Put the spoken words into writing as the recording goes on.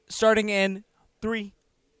Starting in 3,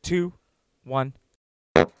 2, 1.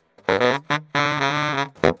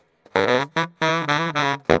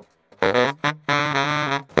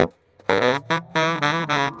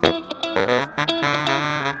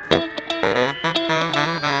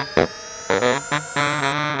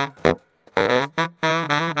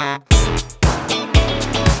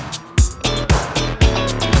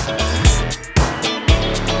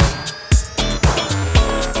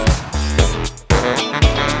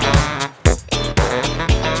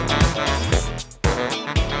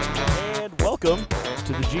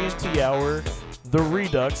 The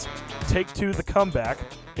Redux, Take Two, The Comeback,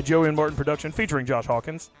 a Joey and Martin production featuring Josh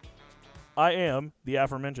Hawkins. I am the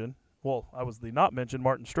aforementioned, I was the not mentioned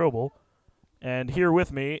Martin Strobel, and here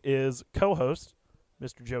with me is co-host,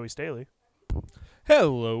 Mr. Joey Staley.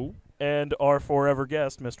 Hello. And our forever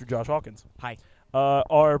guest, Mr. Josh Hawkins. Hi.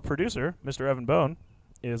 Our producer, Mr. Evan Bone,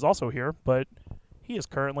 is also here, but he is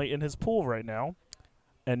currently in his pool right now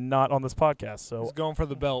and not on this podcast. So he's going for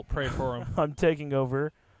the belt. Pray for him. I'm taking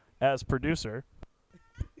over as producer.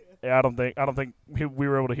 Yeah, I don't think we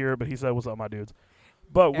were able to hear it, but he said, "What's up, my dudes?"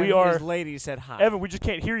 But and we are. His lady said hi. Evan, we just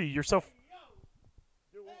can't hear you. You're so.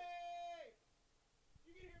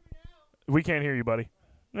 We can't hear you, buddy.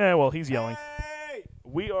 Yeah, well, he's yelling. Hey!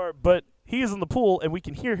 We are, but he is in the pool, and we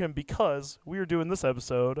can hear him because we are doing this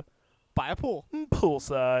episode by a pool.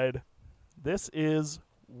 Poolside. This is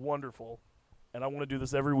wonderful, and I want to do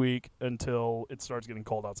this every week until it starts getting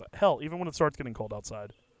cold outside. Hell, even when it starts getting cold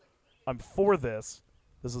outside, I'm for this.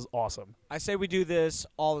 This is awesome. I say we do this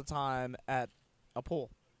all the time at a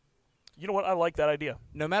pool. You know what? I like that idea.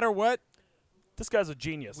 No matter what, this guy's a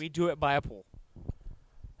genius. we do it by a pool.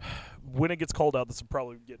 When it gets cold out, this will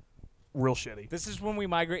probably get real shitty. This is when we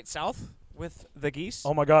migrate south with the geese.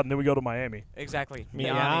 Oh, my God, and then we go to Miami. Exactly.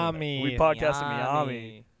 Miami. We podcast in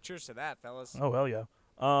Miami. Cheers to that, fellas. Oh, hell yeah.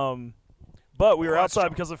 But we were outside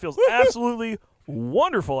because it feels absolutely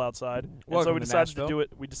wonderful outside. And so we decided to do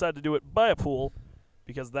it. We decided to do it by a pool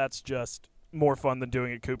because that's just more fun than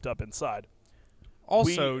doing it cooped up inside.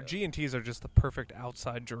 Also, G&Ts are just the perfect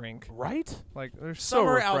outside drink. Right? Like, they're so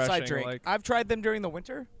Summer refreshing. outside drink. Like, I've tried them during the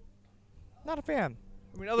winter. Not a fan.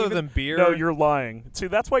 I mean, other than beer. No, you're lying. See,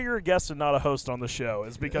 that's why you're a guest and not a host on the show,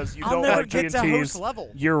 is because you don't like get to host G&Ts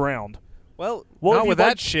level. year-round. Well, if not you with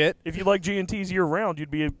that shit. If you like G&Ts year-round,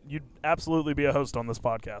 you'd absolutely be a host on this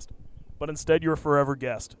podcast. But instead, you're a forever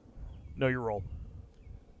guest. Know your role.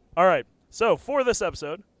 All right. So, for this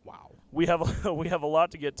episode, we have a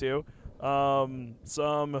lot to get to.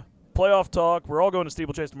 Some playoff talk. We're all going to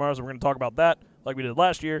Steeplechase tomorrow, so we're going to talk about that like we did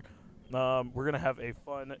last year. We're going to have a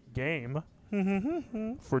fun game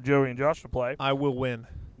for Joey and Josh to play. I will win.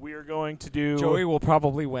 We are going to do... Joey will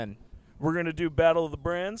probably win. We're going to do Battle of the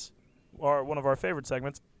Brands, one of our favorite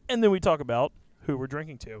segments, and then we talk about who we're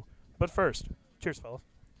drinking to. But first, cheers, fellas.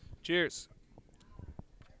 Cheers.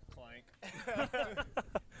 Clank.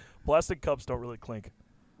 Plastic cups don't really clink.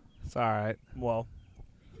 It's all right. Well.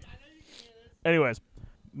 Anyways,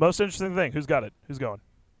 most interesting thing. Who's got it? Who's going?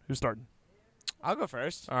 Who's starting? I'll go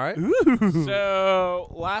first. All right. Ooh.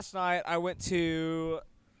 So, last night I went to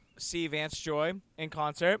see Vance Joy in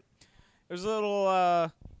concert. It was a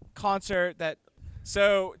little concert that...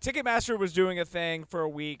 So, Ticketmaster was doing a thing for a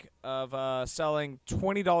week of selling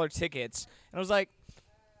 $20 tickets. And I was like,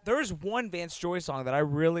 there's one Vance Joy song that I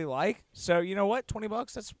really like. So, you know what?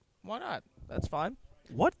 $20, why not? That's fine.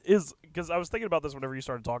 What is... Because I was thinking about this whenever you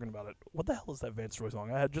started talking about it. What the hell is that Vance Joy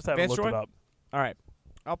song? I haven't Vance looked Joy? it up. All right.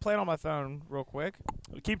 I'll play it on my phone real quick.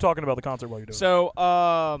 Keep talking about the concert while you're doing it. So,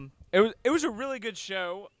 it was a really good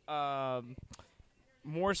show.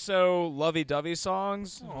 More so lovey-dovey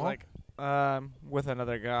songs. Like, with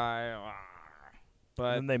another guy.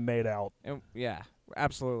 But and then they made out. Yeah,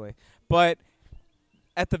 absolutely. But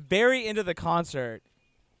at the very end of the concert,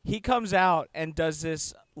 he comes out and does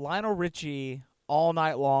this Lionel Richie All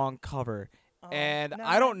Night Long cover. And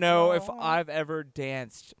I don't know if I've ever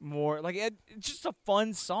danced more. Like, it's just a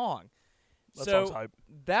fun song. That sounds hype.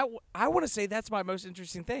 I want to say that's my most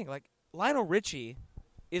interesting thing. Like, Lionel Richie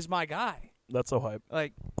is my guy. That's so hype.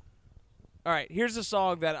 Like, all right, here's a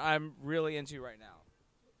song that I'm really into right now.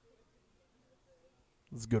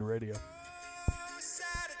 This is good radio.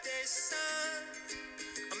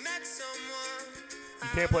 You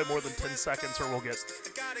can't play more than 10 seconds or we'll get...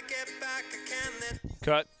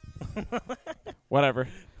 Cut. Whatever.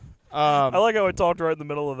 I like how I talked right in the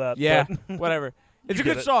middle of that. Yeah, whatever. It's a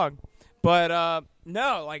good song. But,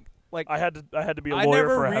 no, like I had to be a lawyer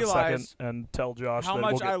for a half second and tell Josh how that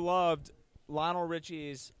much I loved Lionel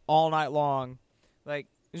Richie's All Night Long. Like,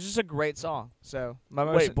 it's just a great song. So,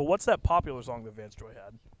 Wait, but what's that popular song that Vance Joy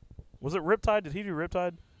had? Was it Riptide? Did he do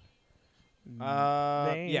Riptide?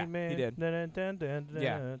 Yeah, he did.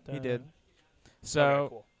 Yeah, he did. So, Okay,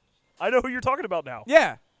 cool. I know who you're talking about now.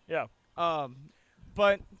 yeah. Yeah.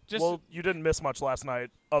 But just Well, you didn't miss much last night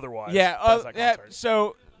otherwise. yeah, besides that yeah. concert.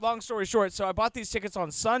 So, long story short, so I bought these tickets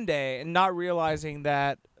on Sunday and not realizing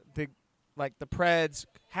that the Preds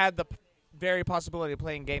had the very possibility of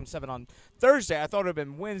playing Game 7 on Thursday. I thought it would have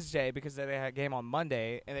been Wednesday because they had a game on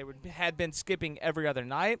Monday, and had been skipping every other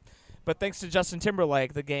night. But thanks to Justin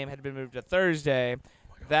Timberlake, the game had been moved to Thursday.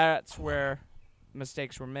 That's where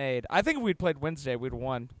mistakes were made. I think if we'd played Wednesday, we'd have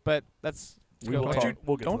won. But that's We'll later. talk.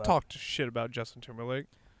 We'll get Don't to that. talk shit about Justin Timberlake.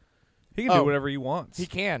 He can Oh. do whatever he wants. He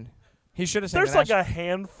can. He should have sang There's the like national- a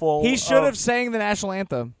handful. He should of- have sang the national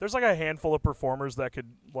anthem. There's like a handful of performers that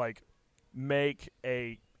could like make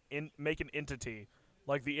an entity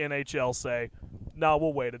like the NHL say, "No,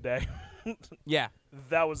 we'll wait a day." Yeah.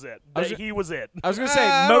 That was it. I was He was it. I was going to say,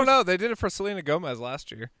 I don't know. They did it for Selena Gomez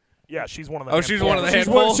last year. Yeah, she's one of the. Oh, she's handful. one of the she's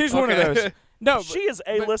handful? one, she's one of Okay. those. No, but She is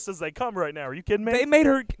A-list as they come right now. Are you kidding me? they made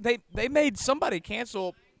her. They made somebody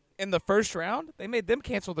cancel in the first round. They made them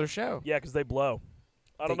cancel their show. Yeah, because they blow.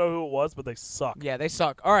 I don't know who it was, but they suck. Yeah, they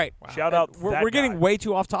suck. All right. Shout out that We're getting guy. way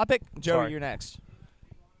too off topic. Joe, Sorry. you're next.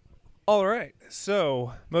 All right.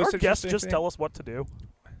 So, most Our guests interesting just thing- tell us what to do.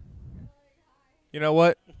 You know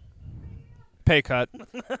what? Pay cut.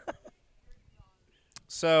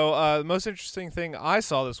 So, the most interesting thing I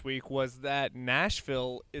saw this week was that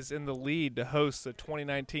Nashville is in the lead to host the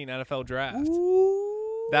 2019 NFL Draft.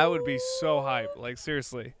 That would be so hype. Like,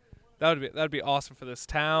 seriously. That'd be awesome for this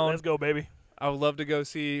town. Let's go, baby. I would love to go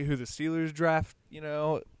see who the Steelers draft, this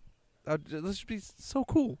would be so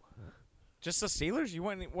cool. Just the Steelers? You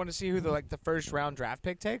want to see who the first round draft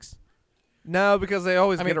pick takes? No, because they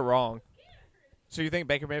always I get mean- it wrong. So you think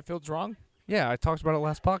Baker Mayfield's wrong? Yeah, I talked about it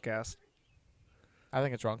last podcast. I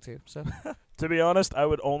think it's wrong too. So To be honest, I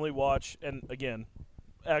would only watch, and again,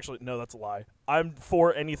 actually, no, that's a lie. I'm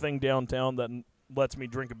for anything downtown that lets me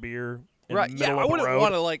drink a beer in Right? the Yeah, middle I of the wouldn't road.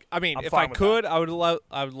 want to I'm if fine I with could, I would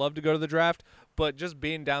love to go to the draft, but just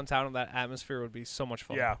being downtown in that atmosphere would be so much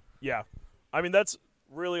fun. Yeah. I mean, that's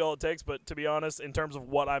really all it takes, but to be honest, in terms of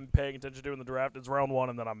what I'm paying attention to in the draft, it's round 1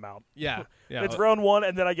 and then I'm out. Yeah. It's round 1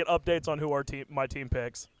 and then I get updates on who my team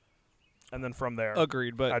picks. And then from there.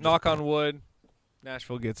 Agreed, I but just- knock on wood,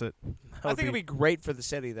 Nashville gets it. I think it'd be great for the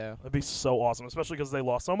city, though. That'd be so awesome, especially because they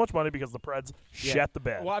lost so much money because the Preds shat the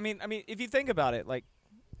bed. Well, I mean, if you think about it, like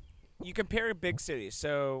you compare big cities.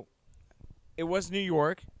 So it was New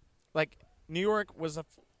York. Like New York was the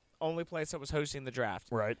only place that was hosting the draft.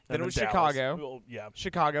 Right. Then And it was Dallas. Chicago. Well, yeah.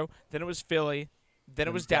 Chicago. Then it was Philly. Then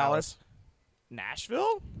it was Dallas.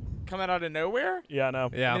 Nashville? Coming out of nowhere? Yeah, I know.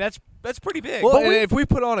 Yeah. I mean, that's pretty big. Well, and if we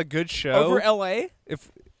put on a good show, over LA? if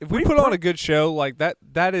we put on a good show like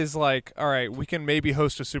that is like, all right, we can maybe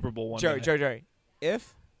host a Super Bowl one day. Jerry.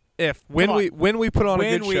 When we put on a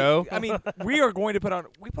When good show, I mean, we are going to put on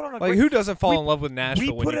a like great, who doesn't fall we- in love with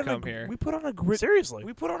Nashville when put you on come here? We put on a great Seriously.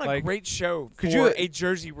 We put on a Like, great show for could you- a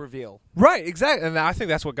jersey reveal. Right, exactly, and I think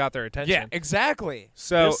that's what got their attention. Yeah, exactly.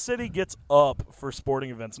 So This city gets up for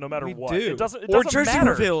sporting events no matter We what. do. It doesn't Or jersey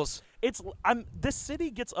matter. reveals. This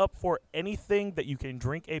city gets up for anything that you can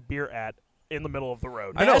drink a beer at in the middle of the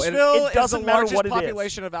road. I know, and Nashville it is doesn't the matter largest what it is.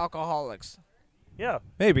 population of alcoholics. Yeah.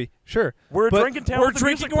 maybe, sure, We're a But drinking town We're with a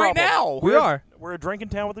drinking music right problem. now. we are. We're a drinking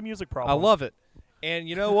town with a music I problem. love it. And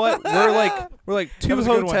you know what? We're like two was a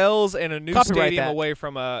good one. hotels and a new Copyright stadium that. away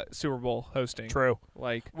from a Super Bowl hosting. True.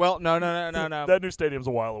 Like, Well, no. That new stadium's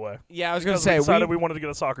a while away. Yeah, I was going to Because we say decided we wanted to get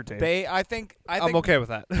a soccer team. I think I'm okay with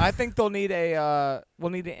that. I think they'll need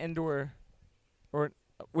we'll need an indoor or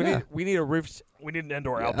we need a roof. we need an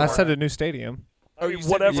indoor I outdoor. said a new stadium. I mean, you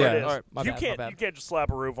said- whatever yeah. it is. All right, my you bad, can't my bad. you can't just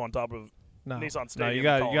slap a roof on top of No, Nissan no, Stadium. you and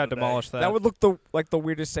got call you got it to a day. demolish that. That would look like the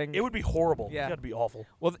weirdest thing. It would be horrible. Yeah. That'd be awful.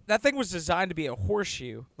 Well, that thing was designed to be a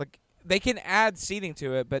horseshoe. Like they can add seating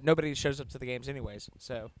to it, but nobody shows up to the games anyways.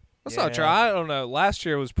 So That's not true. Yeah. I don't know. Last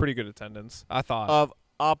year was pretty good attendance, I thought. of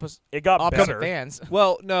opposite It got better. fans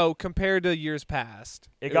well, no, compared to years past,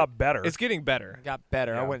 It got better. It's getting better. got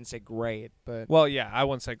better. I Yeah. wouldn't say great, but Well, yeah, I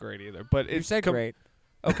wouldn't say great either, but you it's said great.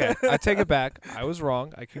 Okay, I take it back. I was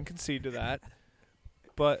wrong. I can concede to that.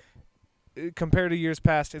 But compared to years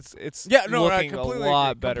past, it's Yeah, no, I looking a completely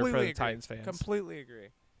lot agree. better for Completely the agree. Titans fans. Completely agree.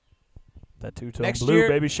 that two-tone Next blue year-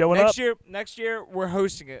 baby showing up. Next year we're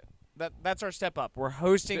hosting it. That's our step up. We're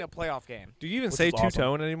hosting a playoff game. Do you even Which say is awesome.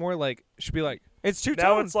 two-tone anymore? Like, it should be like It's two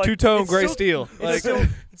Now tone. it's like two-tone it's gray still- steel. It's, Like, still,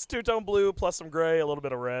 it's two-tone blue plus some gray, a little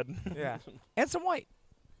bit of red, yeah, and some white.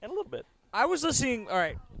 and a little bit. I was listening. All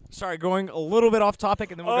right, sorry, going a little bit off topic,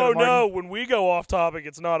 and then we'll Oh go to Martin. no! When we go off topic,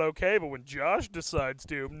 it's not okay. But when Josh decides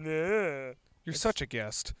to, nah. you're such a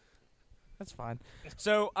guest. That's fine.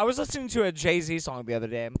 So I was listening to a Jay-Z song the other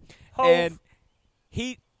day, Hove. and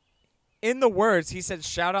he, in the words, he said,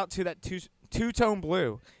 "Shout out to that two-tone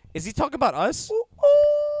blue." Is he talking about us?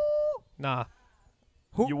 Nah.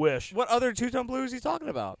 Who? You wish. What other two-tone blue is he talking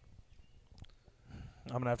about?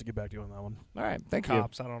 I'm gonna have to get back to you on that one. All right, thank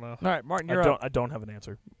Cops, I don't know. you. All right, Martin, you're up. I don't have an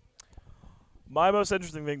answer. My most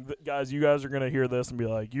interesting thing, guys, you guys are gonna hear this and be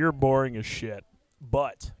like, "You're boring as shit."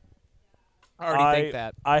 But I already think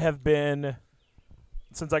that. I have been,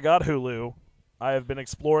 since I got Hulu, I have been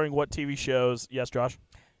exploring what TV shows. Yes, Josh.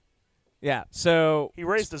 Yeah. So He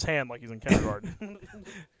raised his hand like he's in kindergarten.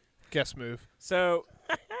 Guess move. So,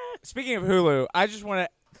 speaking of Hulu, I just want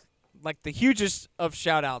to, like, the hugest of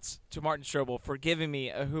shout-outs to Martin Strobel for giving me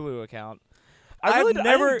a Hulu account. I I've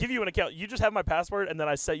never didn't give you an account. You just have my password, and then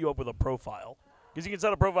I set you up with a profile. Because you can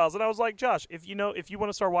set up profiles. And I was like, Josh, if you want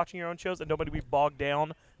to start watching your own shows and nobody be bogged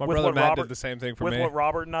down My with brother what Matt Robert did the same thing for with me. what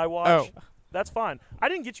Robert and I watch, Oh. that's fine. I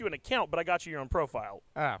didn't get you an account, but I got you your own profile.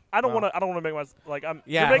 Oh, I don't well. want to make my like I'm.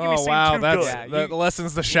 Yeah. You're making me Oh seem wow, too that's good. Yeah, that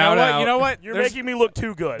lessens the shout you know out. What? You know what? You're making me look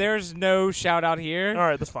too good. There's no shout-out here. All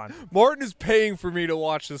right, that's fine. Martin is paying for me to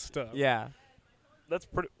watch this stuff. Yeah. That's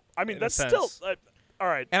pretty. I mean, In a that's sense. still. All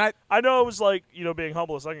right. And I know it was like being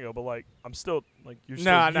humble a second ago, but like I'm still like you're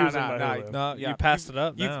still No, using my Hulu. No, Yeah, you passed it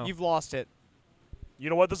up now. You've lost it. You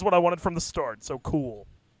know what? This is what I wanted from the start. So cool.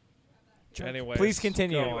 Anyways, Please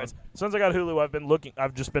continue. go on. Anyways, since I got Hulu, I've been looking.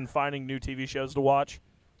 I've just been finding new TV shows to watch.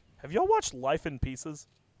 Have y'all watched Life in Pieces?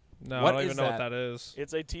 No, What I don't is even know that? what that is.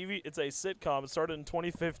 It's a sitcom. It started in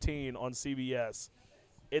 2015 on CBS.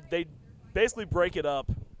 They basically break it up.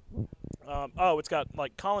 It's got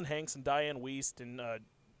like Colin Hanks and Diane Wiest and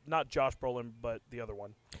not Josh Brolin, but the other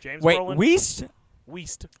one, James Wait, Brolin.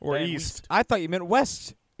 Wiest? Or Diane East. I thought you meant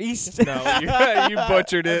West. East. No, you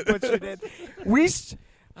butchered it. Butchered it. Wiest?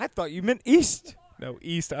 I thought you meant East. No,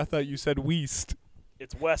 East. I thought you said Weast.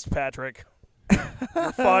 It's West, Patrick.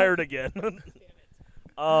 You're fired again.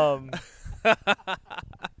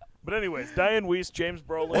 But anyways, Diane Wiest, James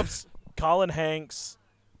Brolin, Colin Hanks,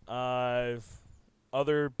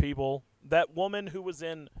 other people. That woman who was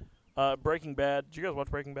in Breaking Bad. Did you guys watch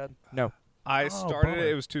Breaking Bad? No. I started bummer.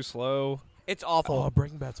 it. It was too slow. It's awful. Oh,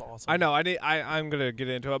 Breaking Bad's awesome. I know. I'm gonna get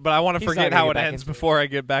into it, but I want to He's not forget gonna how get it back ends into it. before I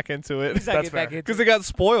get back into it. He's not That's getting back fair. into Because it. it got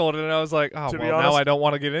spoiled, and I was like, oh, To be well, honest- now I don't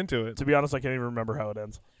want to get into it. To be honest, I can't even remember how it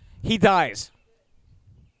ends. He dies.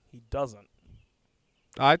 He doesn't.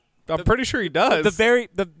 I'm pretty sure he does.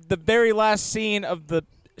 The very last scene of the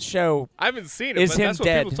show. I haven't seen it, Is but him that's what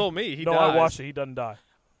dead? people told me. He no, dies. I watched it. He doesn't die.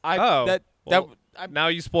 Now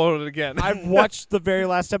you spoiled it again. I've watched the very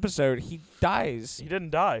last episode. He dies. He didn't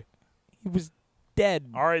die. He was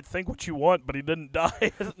dead. All right, think what you want, but he didn't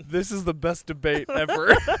die. This is the best debate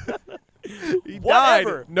ever. He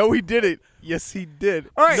Whatever. died. No, he didn't. Yes, he did.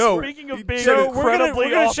 All right, no. Speaking of he being So didn't. we're gonna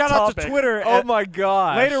incredibly shout out to off-topic. Twitter. Oh my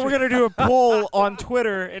god. Later, we're gonna do a poll on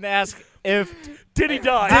Twitter and ask if Did he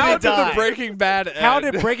die? Did How he did die? the Breaking Bad end? how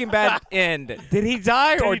did Breaking Bad end? Did he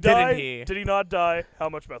die Did or he die? didn't he? Did he not die? How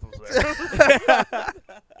much meth was there?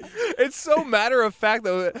 It's so matter of fact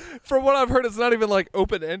though. From what I've heard, it's not even like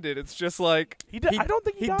open ended. It's just like He did. He- I don't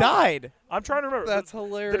think he died. died. I'm trying to remember. that's Then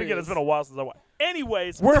hilarious. again, it's been a while since I watched.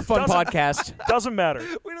 Anyways, We're a fun doesn't- podcast. Doesn't matter.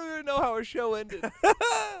 We don't even know how a show ended.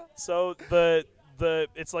 So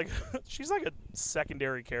it's like she's like a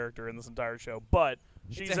secondary character in this entire show, but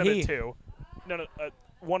she's a in he. it too. No,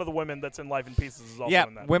 one of the women that's in Life in Pieces is also Yeah,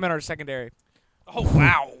 in that. women are secondary. Oh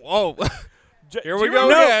wow! Oh, Here we do you go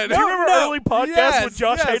remember- again. Do you remember No, early podcasts yes, when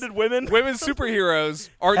Josh yes. hated women? women superheroes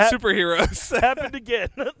aren't Ha- superheroes. Happened again.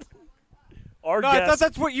 Our No, I guest thought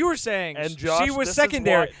that's what you were saying. and Josh. she was this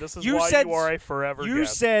secondary. Is why, this is you why said you are a forever you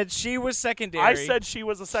guest. said she was secondary. I said she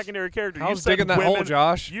was a secondary character. I You was said digging that women, hole,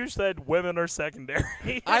 Josh. You said women are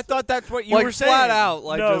secondary. I thought that's what you like were saying. flat out,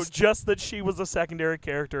 like no, just that she was a secondary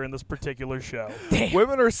character in this particular show.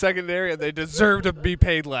 women are secondary and they deserve to be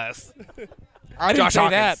paid less. I didn't Josh say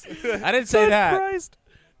that. Hawkins. I didn't say that. Christ.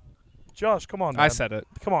 Josh, come on, man. I said it.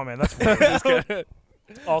 Come on, man. That's weird.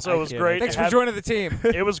 Also, it was great. Thanks for joining the team.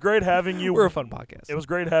 It was great having you. We're a fun podcast. It was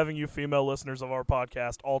great having you, female listeners of our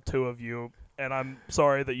podcast, all two of you. And I'm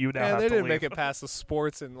sorry that you now Yeah, have they to didn't leave. make it past the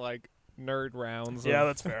sports and like nerd rounds. Yeah, of-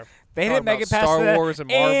 that's fair. They Talking didn't make about it past Star that. Wars and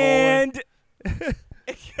Marvel And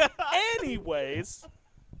Anyways,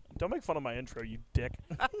 don't make fun of my intro, you dick.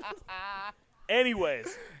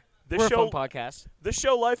 Anyways, we're a fun podcast. this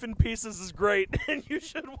show, Life in Pieces, is great, and you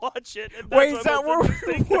should watch it. And Wait, that's is my that most where we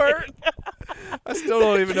interesting were? thing. I still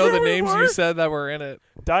don't even know the Where we names were? you said that were in it.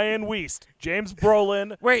 Diane Wiest, James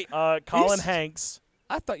Brolin, Wait, Colin Wiest? Hanks.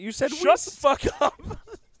 I thought you said Shut the fuck up.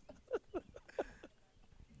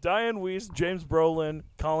 Diane Weiss, James Brolin,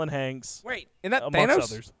 Colin Hanks, Wait, isn't that amongst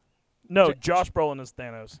Thanos? others. No, Josh Brolin is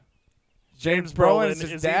Thanos. James Brolin is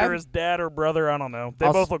his is dad? either his dad or brother. I don't know. They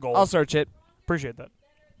I'll both look old. I'll search it. Appreciate that.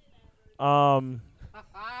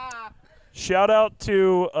 Shout out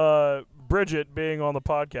to Bridget being on the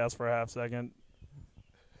podcast for a half second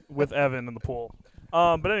with Evan in the pool.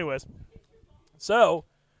 But anyways, so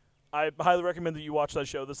I highly recommend that you watch that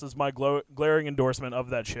show. This is my glaring endorsement of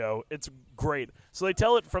that show. It's great. So they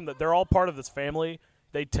tell it from they're all part of this family.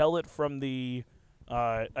 They tell it from the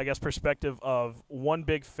I guess perspective of one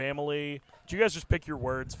big family. Do you guys just pick your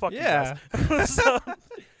words? Fuck Yeah. you guys.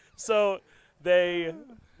 So they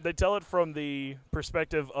tell it from the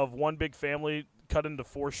perspective of one big family cut into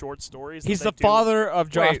 4 short stories. He's that the they do. father of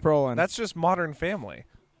Josh Wait, Brolin. That's just Modern Family.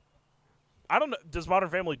 I don't know. Does Modern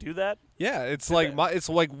Family do that? Yeah, it's like it's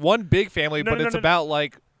like one big family, No, but no, it's no. about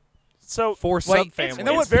like So 4 Wait, sub-families. you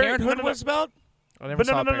know what It's very- Parenthood no, no, no. was about? I never But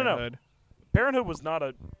no, saw no, no, no, no. Parenthood. Parenthood was not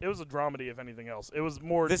a. It was a dramedy, if anything else. It was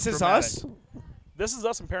more. This Is dramatic. Us? This Is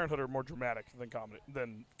Us and Parenthood are more dramatic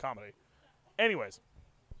than comedy. Anyways,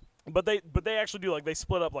 but they actually do, like, they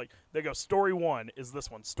split up, like, they go story 1 is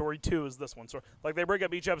this one, story 2 is this one. So like they break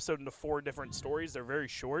up each episode into 4 different stories. They're very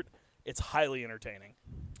short. It's highly entertaining.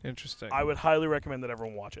 Interesting. I would highly recommend that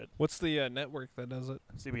everyone watch it. What's the network that does it?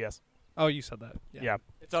 CBS. Oh, you said that. Yeah.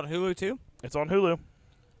 It's on Hulu too. It's on Hulu.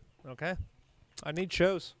 Okay. I need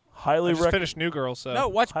shows. Highly I just recommend. finished New Girl, so No,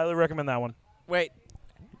 watch. Highly recommend that one. Wait,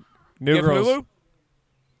 New get Girls. Hulu.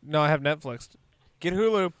 No, I have Netflix. Get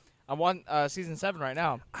Hulu. I'm on season 7 right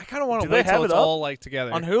now I kind of want Do to they wait have till it it's up? all like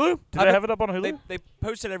together. on Hulu. Do they have it up on Hulu? They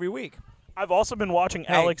post it every week. I've also been watching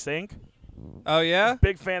Hey. Alex Inc. Oh yeah.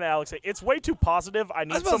 Big fan of Alex Inc. It's way too positive. I I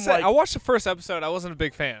need was about some to say, like. I watched the first episode. I wasn't a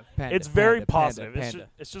big fan. Panda, It's very panda, positive. Panda,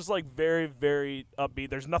 It's just like very, very upbeat.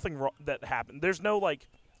 There's nothing wrong that happened. There's no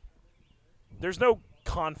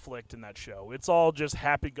conflict in that show. It's all just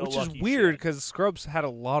happy-go-lucky. Which is weird shit. because Scrubs had a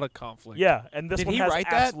lot of conflict. Yeah, and this Did one he has write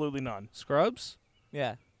that? absolutely none. Scrubs?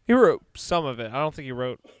 Yeah. He wrote some of it. I don't think he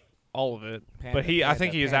wrote all of it. Panda, but I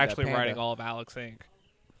think panda, he is panda, actually panda. writing all of Alex Inc.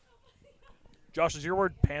 Josh, is your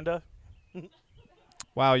word panda?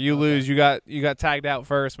 Wow, you lose. You got tagged out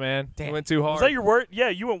first, man. Damn. You went too hard. Was that your word? Yeah,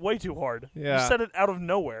 you went way too hard. Yeah. You said it out of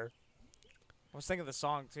nowhere. I was thinking of the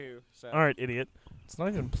song too. So. All right, idiot. It's not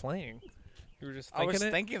even playing. You were just I thinking was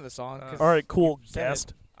it. thinking of the song. 'cause All right, cool, said it.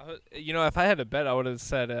 guest. You know, if I had to bet, I would have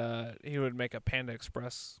said he would make a Panda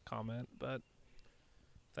Express comment, but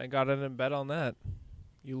thank God I didn't bet on that.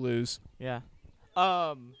 You lose. Yeah.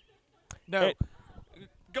 No. Hey.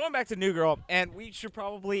 Going back to New Girl, and we should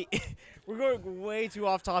probably we're going way too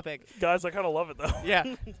off topic. Guys, I kind of love it, though.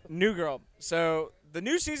 Yeah. New Girl. So the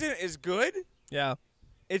new season is good. Yeah.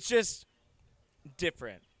 It's just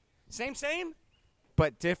different. Same,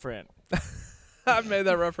 but different. I made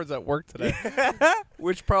that reference at work today,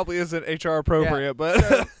 which probably isn't HR appropriate,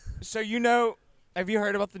 but So have you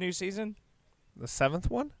heard about the new season? the 7th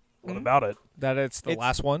one? What about it? That it's the It's-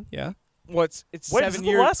 last one? Yeah. Well, it's Wait, 7 is it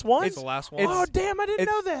years. the last one? It's the last one? It's- Oh, damn, I didn't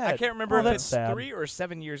know that. I can't remember Oh, if that's it's sad. 3 or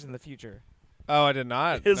 7 years in the future. Oh, I did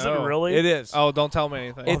not. Is No. it really? It is. Oh, don't tell me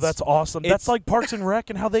anything. Oh, that's awesome. That's it's- like Parks and Rec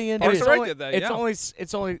and how they ended Parks it. and Rec did that, It's yeah.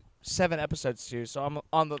 it's only 7 episodes too. So I'm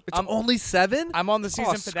on the. It's I'm, only 7? I'm on the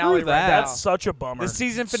season screw finale right that. now. That's such a bummer. The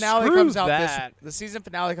season finale Screw comes out that. this. The season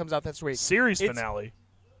finale comes out this week. Series It's- finale.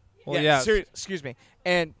 Well, yeah. Excuse me.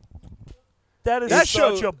 And That is That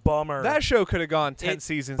such show- a bummer. That show could have gone 10 It-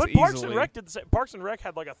 seasons but easily. Parks and Rec did the same. Parks and Rec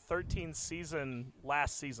had like a 13 season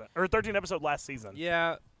last season, or 13 episode last season.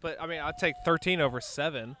 Yeah, but I mean, I'd take 13 over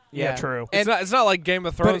 7. Yeah, true. It's not like Game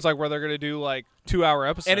of Thrones, like where they're gonna do like 2-hour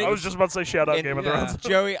episodes. it- I was just about to say shout out and- Game of yeah. Thrones.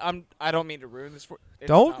 Joey, I don't mean to ruin this. It's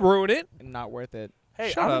Don't not, ruin it. Not worth it.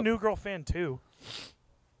 Hey, Shut I'm a up. New Girl fan too.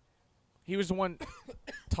 He was the one.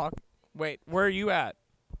 Wait, where are you at?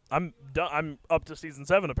 I'm up to season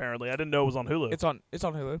 7 apparently. I didn't know it was on Hulu. It's on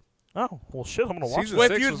Hulu. Oh well, shit. I'm gonna watch Season it. Well,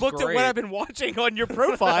 if 6 you was looked at great. what I've been watching on your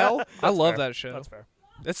profile, I love fair. that show. That's fair.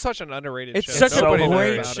 It's such an underrated it's show. such a Nobody knows knows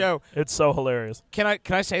great about it. show. It's so hilarious. Can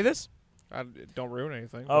I say this? Don't ruin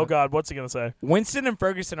anything. Oh but- God, what's he gonna say? Winston and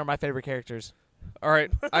Ferguson are my favorite characters. All right,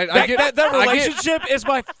 I That, get that I get- relationship is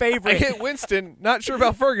my I favorite. get Winston. Not sure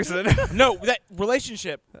about Ferguson. No, that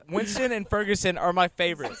relationship. Winston and Ferguson are my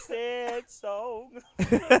favorite. Sad song.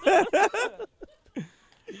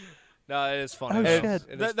 No, it is funny. Oh, though. shit.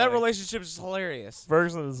 It is That funny. relationship is hilarious.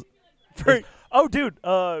 Ferguson is. Oh, dude.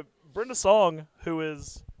 Brenda Song, who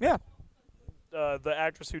is Yeah. the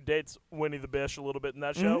actress who dates Winnie the Bish a little bit in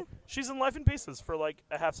that show, she's in Life in Pieces for like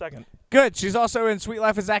a half second. Good. She's also in Sweet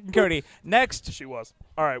Life of Zach and Cody. Next. She was.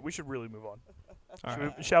 All right, we should really move on. All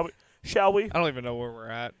right. Shall we? I don't even know where we're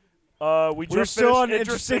at. We We're just still finished on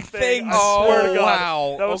interesting thing. things. I swear to Oh, God.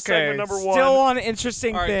 wow. That was Okay. segment number one. Still on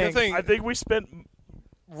interesting All right, good things. thing. I think we spent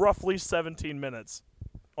roughly 17 minutes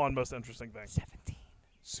on most interesting things. 17.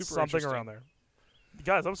 Super Something interesting. around there.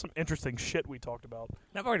 Guys, that was some interesting shit we talked about.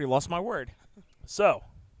 I've already lost my word. So,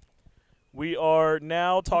 we are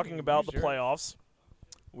now talking about the Sure. playoffs.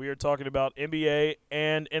 We are talking about NBA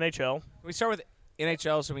and NHL. We start with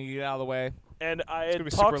NHL so we can get it out of the way. And I It's had gonna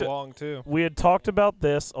be talked super long too. we had talked about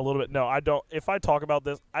this a little bit. No, I don't. If I talk about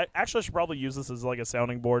this, I actually should probably use this as like a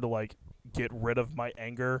sounding board to like get rid of my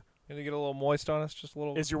anger. Gonna get a little moist on us, just a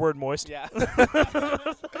little. Is your word moist? Yeah.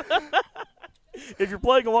 If you're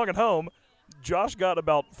playing along at home, Josh got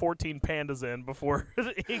about 14 pandas in before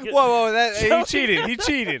he Whoa! He Joey- cheated. He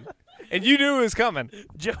cheated, and you knew it was coming.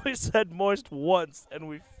 Joey said moist once, and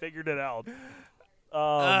we figured it out.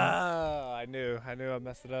 I knew. I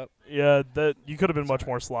messed it up. Yeah, that you could have been much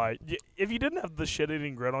more sly. If you didn't have the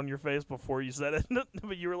shit-eating grin on your face before you said it,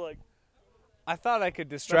 but you were like, I thought I could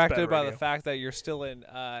distract bad it by the radio. fact that you're still in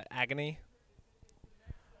agony.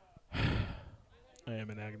 I am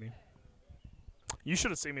in agony. You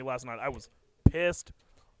should have seen me last night. I was pissed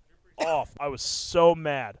off. I was so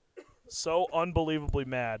mad. So unbelievably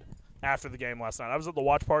mad after the game last night. I was at the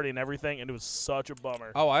watch party and everything, and it was such a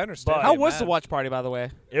bummer. Oh, I understand. But- How Hey, was man. the watch party, by the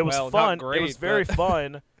way? It was Well, not fun. great, it was very but-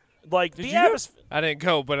 fun. Like, Did the you? atmosphere. I didn't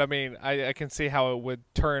go, but I mean, I can see how it would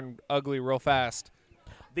turn ugly real fast.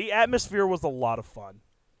 The atmosphere was a lot of fun.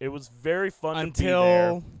 It was very fun to be Until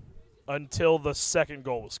there until the second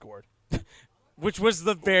goal was scored, which was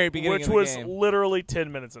the very beginning which of the was game. literally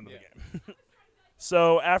 10 minutes into the game.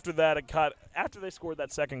 So after that, after they scored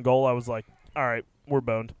that second goal, I was like, all right, we're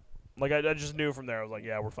boned. Like, I just knew from there. I was like,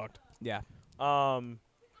 yeah, we're fucked. Yeah. But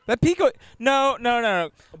That Pico. No. let I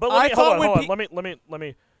me thought hold when on. Let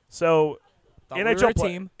me. So Thought we were a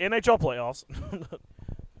team. NHL playoffs.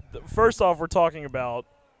 First off, we're talking about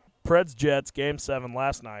Preds Jets Game 7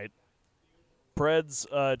 last night. Preds'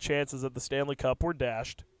 chances at the Stanley Cup were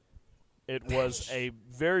dashed. It was a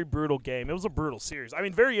very brutal game. It was a brutal series. I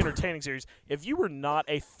mean, very entertaining series. If you were not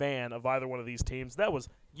a fan of either one of these teams, that was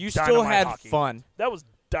You still dynamite had hockey. fun. That was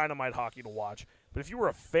dynamite hockey to watch. But if you were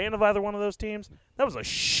a fan of either one of those teams, that was a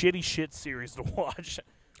shitty shit series to watch.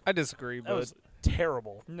 I disagree, That but was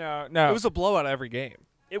terrible. No. it was a blowout every game.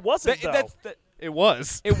 It wasn't, though. It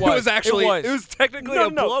was. It was. actually. It was. It was technically no,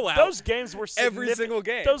 a blowout. Those games were every significant- single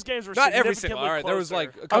game. Those games were Not every significantly single. All right, there was closer.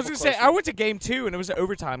 like a I was couple gonna say closer. I went to game 2 and it was an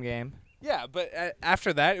overtime game. Yeah, but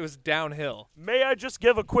after that, it was downhill. May I just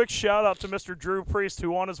give a quick shout out to Mr. Drew Priest,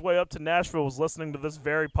 who on his way up to Nashville was listening to this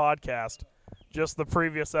very podcast, just the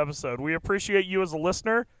previous episode. We appreciate you as a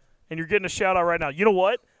listener, and you're getting a shout out right now. You know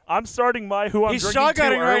what? I'm starting my who I'm He's drinking to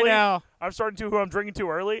shotgunning early. right now. I'm starting to who I'm drinking to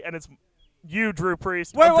early, and it's you, Drew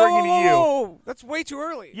Priest. Wait, I'm drinking to you. whoa. That's way too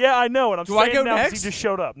early. Yeah, I know, and I'm Do I saying go now 'cause next? he just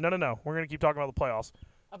showed up. No. We're gonna keep talking about the playoffs.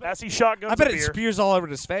 As he shotguns I bet a it beer. spews all over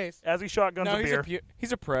his face. As he shotguns No, a beer.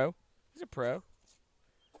 he's a pro. He's a pro.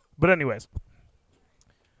 But anyways,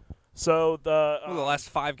 so the Well, the last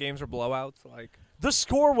 5 games were blowouts. Like the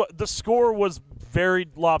score was very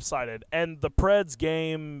lopsided, and the Preds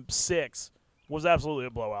game 6 was absolutely a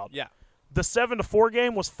blowout. yeah. The 7-4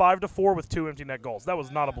 game was 5-4 with 2 empty net goals. That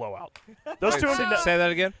was not a blowout. Those two empty net. Say that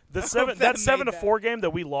again. The that that made 7-4 game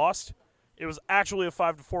that we lost, it was actually a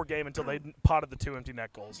 5-4 game until they potted the 2 empty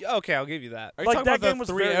net goals. Yeah, okay, I'll give you that. Are you Like, talking that about game the was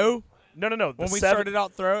 3-0 No. The when we 7 started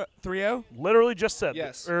out 3-0? literally just said.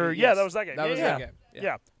 Yes. Or Yes. that was that game. That was yeah. that game.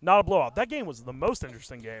 Yeah, not a blowout. That game was the most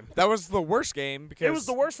interesting game. That was the worst game because It was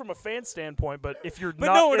the worst from a fan standpoint, but if you're But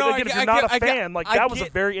not, no, again, if you're not a fan, like that was a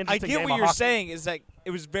very interesting game. I get what of you're hockey. saying is that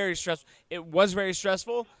it was very stressful. It was very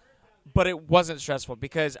stressful, but it wasn't stressful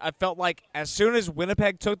because I felt like as soon as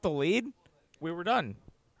Winnipeg took the lead, we were done.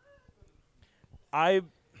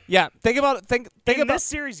 Yeah, think about it. Think In about this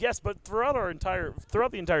series, yes, but throughout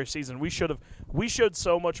the entire season, we showed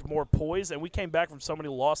so much more poise, and we came back from so many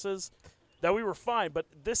losses that we were fine. But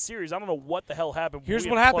this series, I don't know what the hell happened. Here's We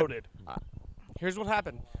what imploded. happened. Here's what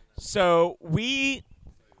happened. So we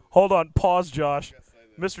Hold on, pause, Josh.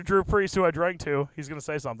 Mr. Drew Priest, who I drank to, he's gonna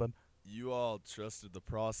say something. You all trusted the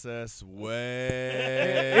process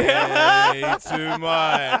way too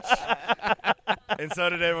much. And so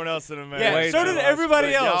did everyone else in America. Yeah, Way so too did much. everybody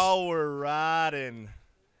But else. Y'all were riding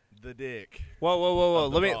the dick Whoa.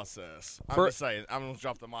 of the Let me. process. For- I'm just saying. I'm going to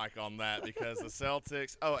drop the mic on that because the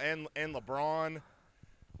Celtics. Oh, and LeBron.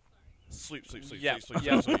 Sleep. Yep.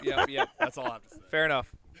 That's all I have to say. Fair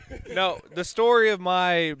enough. No, the story of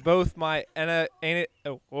both my NHL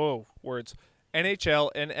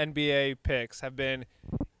and NBA picks have been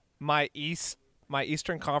my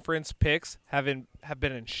Eastern Conference picks have been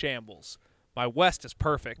in shambles. my West is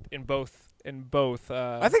perfect in both.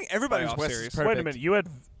 I think everybody's playoff West series. is perfect. Wait a minute. You had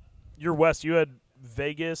your West. You had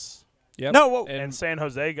Vegas Yep. No, well, and San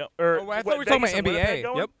Jose or Oh, I thought we were talking Vegas about and Winnipeg NBA.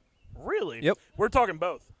 going? Yep. Really? Yep. We're talking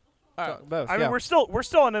both. Both. I mean, yeah. we're still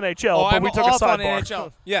on NHL, but I'm we took a off on sidebar.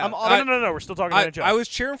 NHL. Yeah. I'm No. We're still talking NHL. I was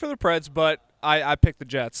cheering for the Preds, but I picked the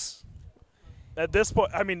Jets. At this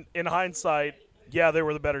point, I mean, in hindsight, yeah, they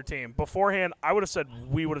were the better team. Beforehand, I would have said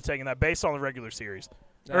we would have taken that based on the regular series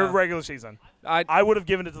or Yeah. regular season. I I would have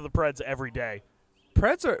given it to the Preds every day.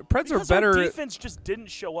 Preds are Because better. our defense just didn't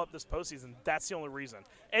show up this postseason. That's the only reason.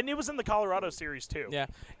 And it was in the Colorado series too. yeah,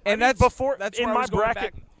 I and mean, that's before That's in where I my was going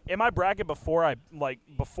bracket. back. In my bracket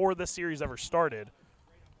before this series ever started,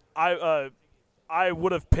 I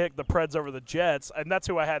would have picked the Preds over the Jets, and that's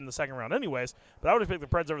who I had in the second round anyways. But I would have picked the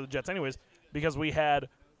Preds over the Jets anyways because we had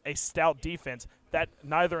a stout defense that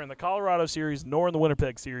neither in the Colorado series nor in the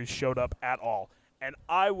Winnipeg series showed up at all. And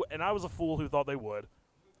I was a fool who thought they would.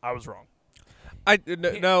 I was wrong. I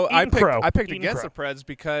crow. picked Eating against crow. the Preds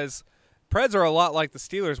because Preds are a lot like the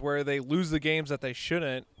Steelers, where they lose the games that they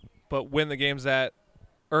shouldn't, but win the games that,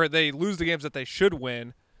 or they lose the games that they should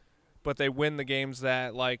win, but they win the games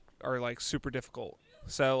that are super difficult.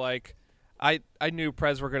 So I knew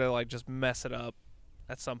Preds were gonna just mess it up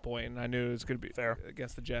at some point, and I knew it was gonna be Fair.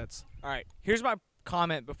 against the Jets. All right, here's my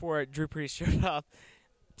comment before Drew Priest showed up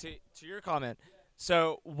to your comment.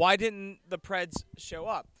 So why didn't the Preds show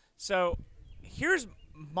up? So here's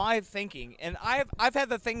my thinking, and I've had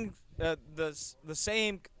the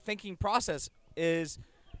same thinking process is.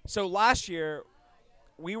 So last year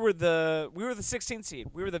we were the 16th seed.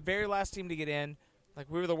 We were the very last team to get in.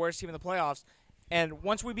 We were the worst team in the playoffs. And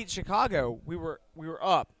once we beat Chicago, we were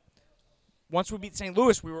up. Once we beat St.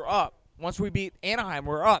 Louis, we were up. Once we beat Anaheim,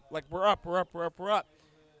 we're up. We're up.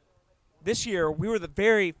 This year, we were the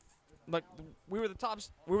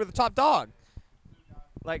top dog.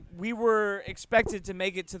 We were expected to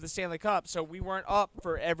make it to the Stanley Cup, so we weren't up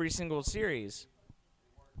for every single series.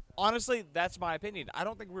 Honestly, that's my opinion. I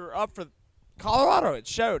don't think we were up for Colorado. It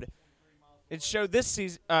showed. It showed this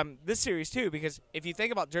season, this series too, because if you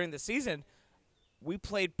think about during the season, we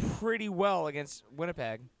played pretty well against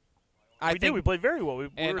Winnipeg. We did. We played very well. We were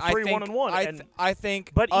 3-1-1. I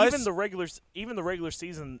think, but us, even the regular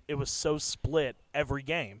season, it was so split every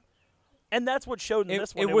game, and that's what showed in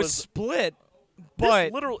this one. It was split,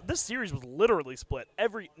 but this series was literally split.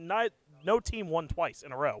 No team won twice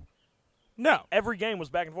in a row. No, every game was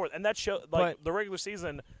back and forth, and that showed. The regular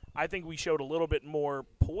season, I think we showed a little bit more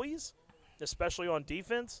poise, especially on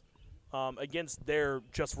defense, against their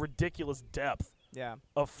just ridiculous depth. Yeah.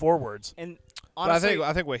 Of forwards. And honestly, but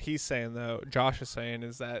I think what he's saying though, Josh is saying,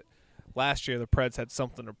 is that last year the Preds had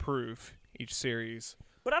something to prove each series.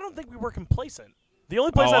 But I don't think we were complacent. The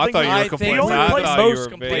only place I thought you were complacent.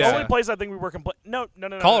 The only place I think we were complacent. No.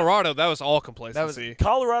 Colorado, that was all complacency.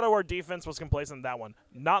 Colorado, our defense was complacent in that one.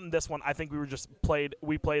 Not in this one. I think we were just played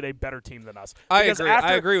a better team than us. I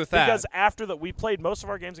agree with that. Because after that, we played most of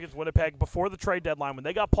our games against Winnipeg before the trade deadline. When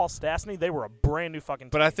they got Paul Stastny, they were a brand new fucking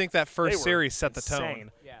team. But I think that first series set the tone.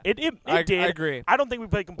 Insane. Yeah. It did. I agree. I don't think we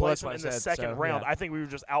played complacent in the second round. Yeah. I think we were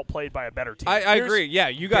just outplayed by a better team. I agree. Yeah,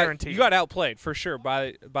 you got outplayed for sure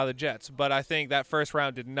by the Jets. But I think that first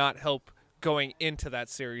round did not help going into that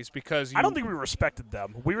series because I don't think we respected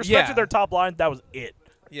them. We respected their top line. That was it.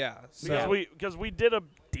 Yeah, because we did a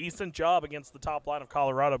decent job against the top line of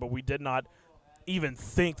Colorado, but we did not even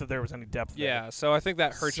think that there was any depth there. Yeah, so I think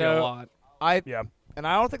that hurt you a lot. And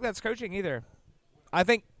I don't think that's coaching either. I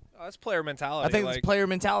think that's player mentality. I think it's player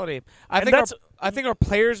mentality. I think our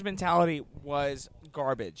players' mentality was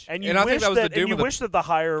garbage. And I think that was the doom. And you wish that the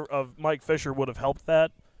hire of Mike Fisher would have helped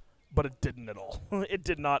that. But it didn't at all. It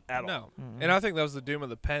did not at all. No. Mm-hmm. And I think that was the doom of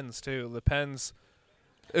the Pens, too. The Pens,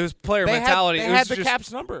 it was player mentality. They had the Caps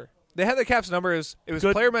number. They had the Caps number. It was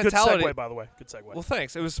player mentality. Good segue, by the way. Good segue. Well,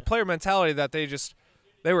 thanks. It was player mentality that they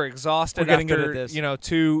were exhausted We're getting after, good at this.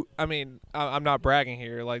 two, I'm not bragging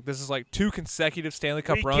here. This is 2 consecutive Stanley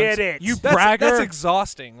Cup runs. We get it. You bragger. That's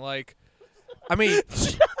exhausting. Sorry,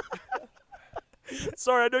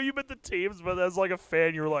 I know you meant the teams, but as a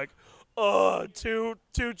fan, you're like, two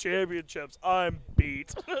championships. I'm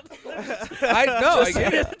beat. I know. I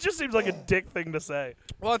get it. It just seems like a dick thing to say.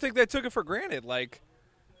 Well, I think they took it for granted.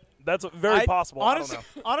 That's very possible.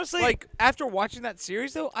 Honestly, after watching that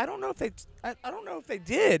series, though, I don't know if they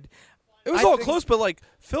did. It was all close, but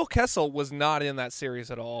Phil Kessel was not in that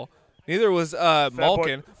series at all. Neither was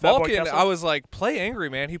Malkin. Malkin, I was play angry,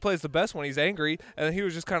 man. He plays the best when he's angry, and then he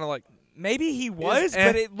was just kind of maybe he was,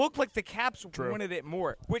 but it looked like the Caps wanted it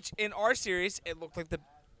more. Which in our series, it looked like the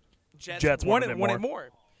Jets wanted it more.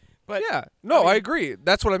 But yeah, no, I agree.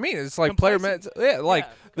 That's what I mean. It's like player complacent.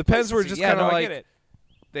 the Pens were complacency. just Yeah, kind of no, I like get it.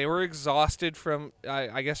 they were exhausted from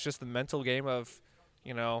I guess just the mental game of,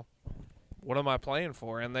 what am I playing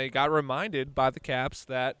for? And they got reminded by the Caps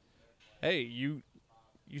that, hey, you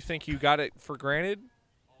think you got it for granted,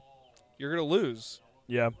 you're gonna lose.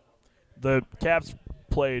 Yeah. The Caps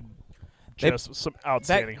played just some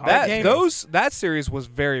outstanding that hockey. That series was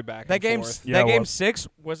very back That and game, forth. Yeah, that it game was. 6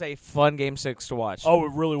 was a fun game 6 to watch. Oh,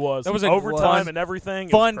 it really was. That was a overtime fun- and everything.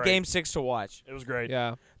 It was fun great. game 6 to watch. It was great.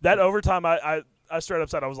 Yeah. That overtime, I straight up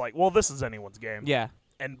said, I was like, well, this is anyone's game. Yeah.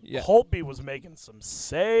 And Yeah. Holtby was making some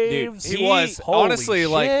saves. He was Holy honestly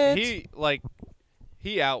shit.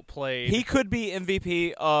 he outplayed. He could be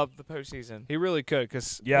MVP of the postseason. He really could,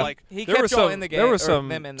 because Yeah. He there kept were y'all some in the game, there were or some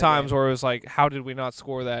them in the times game. where it was like, how did we not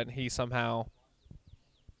score that? And he somehow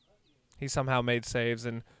made saves,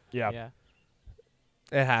 and Yeah.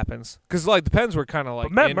 it happens. Because like the Pens were kind of like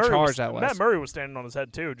But Matt in Murray charge was, that Matt last. Murray was standing on his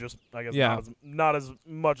head too. Just I guess Yeah. not as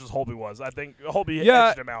much as Holtby was. I think Holtby Yeah,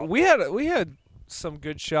 edged him out. we had some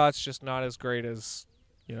good shots, just not as great as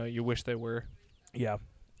you wish they were. Yeah.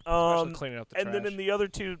 Especially cleaning up the and trash. then in the other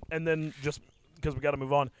two, and then just because we got to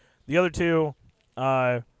move on, the other two,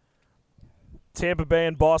 Tampa Bay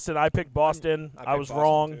and Boston. I picked Boston. I was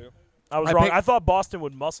wrong. I was wrong. I thought Boston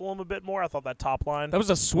would muscle them a bit more. I thought that top line. That was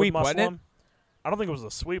a sweep, would muscle wasn't it? them. I don't think it was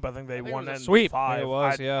a sweep. I think they won it was a in sweep. 5. I think it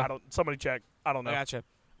was, yeah. I don't. Somebody check. I don't know. I gotcha.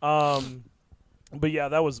 But yeah,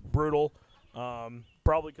 that was brutal.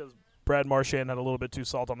 Probably because Brad Marchand had a little bit too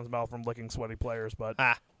salt on his mouth from licking sweaty players. But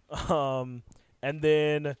and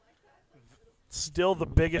then still the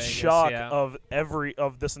biggest Vegas, shock yeah.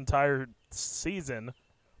 of this entire season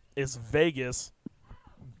is Vegas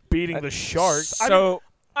beating the Sharks. So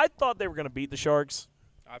I thought they were going to beat the Sharks.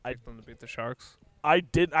 I picked them to beat the Sharks. I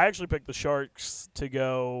actually picked the Sharks to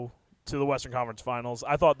go to the Western Conference Finals.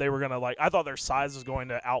 I thought they were going to I thought their size was going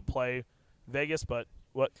to outplay Vegas, but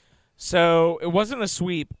what? So it wasn't a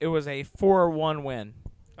sweep. It was a 4-1 win.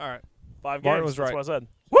 All right. 5 Martin games. was That's right. what I said.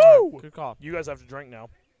 Woo! Good call. You guys have to drink now.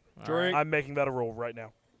 Drink. I'm making that a rule right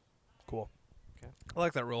now. Cool. I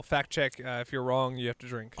like that rule. Fact check. If you're wrong, you have to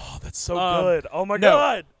drink. Oh, that's so Um, good. Oh my no.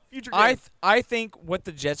 God. Future game. I think what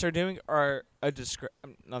the Jets are doing are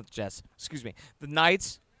not the Jets. Excuse me. The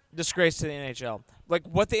Knights disgrace to the NHL. Like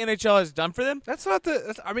what the NHL has done for them. That's not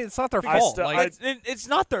the. I mean, it's not their I fault. still- Like, It's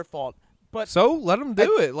not their fault. But so let them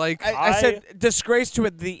do it. Like, I said disgrace to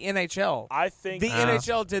the NHL. I think The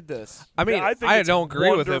NHL did this. I mean, I think I it's don't agree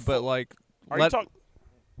with it, wonderful. but like, Are you talking?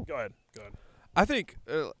 Go ahead. I think,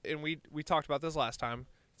 and we talked about this last time.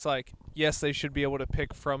 It's like, yes, they should be able to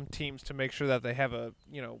pick from teams to make sure that they have a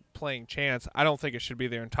playing chance. I don't think it should be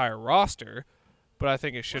their entire roster, but I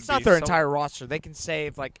think it should It's be not their some- entire roster. They can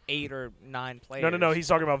save like 8 or 9 players. No. He's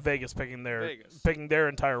talking about Vegas picking their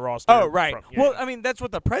entire roster. Oh, right. from- yeah. Well, I mean, that's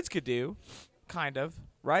what the Preds could do, kind of,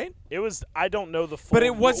 right? It was. I don't know the full, But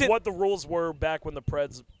it wasn't- what the rules were back when the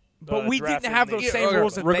Preds. But we didn't drafted have the- those same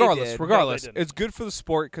rules that regardless, they did. regardless, No, they didn't. it's good for the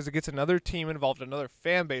sport because it gets another team involved, another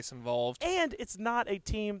fan base involved. And it's not a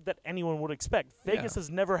team that anyone would expect. Vegas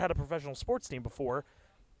has never had a professional sports team before,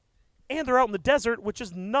 and they're out in the desert, which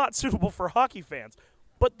is not suitable for hockey fans.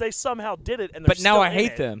 But they somehow did it, and they're But now still I in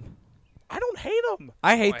hate it. them. I don't hate them.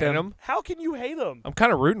 I hate I hate them. 'em. How can you hate them? I'm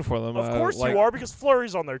kind of rooting for them. Of course like- you are, because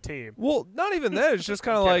Fleury's on their team. Well, not even that. It's just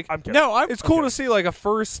kind of I'm like kidding. No, it's cool to see like a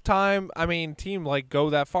first time. I mean, team like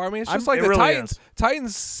go that far. I mean, it's just like it the really Titans. is.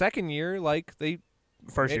 Titans second year, like they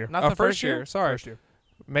First year. Not the first year? Sorry, First year.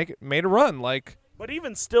 made a run. Like But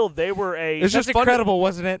even still, they were It's That's just fun to- incredible,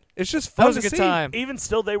 wasn't it? it's just That fun was a to good see. time. even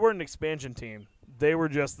still they were an expansion team. They were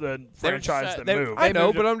just the They were franchise just, that they- moved. I They know,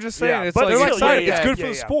 moved but it. I'm just saying Yeah, it's but like still, it's exciting. yeah, It's good yeah,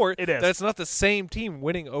 for the yeah. sport. It is. That it's not the same team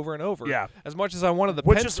winning over and over. Yeah. As much as I wanted the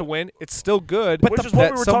Which Pens is- to win, it's still good. Which is what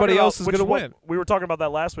that we were somebody talking else about, is which going to what win. We were talking about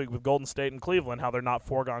that last week with Golden State and Cleveland, how they're not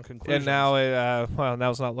foregone conclusions. And now,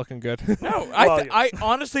 now it's not looking good. No, Well, I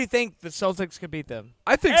honestly think the Celtics could beat them.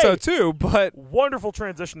 I think Hey! so too, but wonderful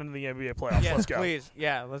transition into the NBA playoffs. Yes, Let's go. please.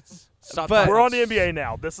 Yeah, let's stop. But- talking. We're on the NBA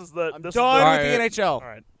now. This is the. I'm this done is with Alright. the NHL. All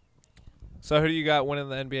right. so who do you got winning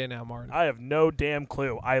the NBA now, Martin? I have no damn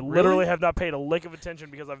clue. I literally have not paid a lick of attention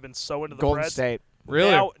because I've been so into the Golden Preds. State. Really?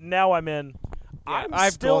 Now I'm in. I'm I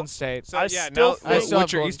have still. Golden State. So I yeah, still now think- I still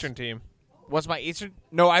what's have your Golden Eastern team? What's my Eastern?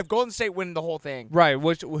 No, I have Golden State winning the whole thing. Right.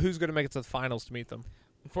 Who's going to make it to the finals to meet them?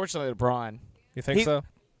 Unfortunately, LeBron. You think He- so?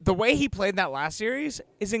 The way he played in that last series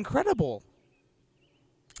is incredible.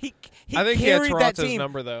 He I think he had carried that Toronto's team.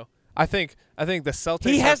 number though. I think the Celtics.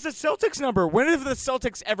 He have- has the Celtics number. When have the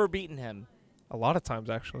Celtics ever beaten him? a lot of times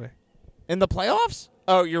actually. In the playoffs?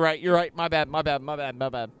 Oh, you're right. You're right. My bad.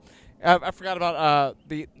 I forgot about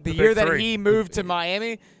the big year that three. he moved to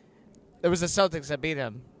Miami. It was the Celtics that beat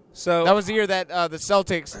him. So That was the year that the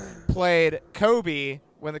Celtics played Kobe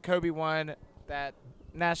when the Kobe won that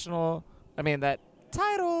that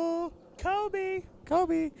title.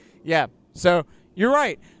 Kobe. Yeah. So you're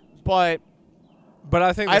right, but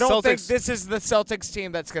I think the I don't Celtics. think this is the Celtics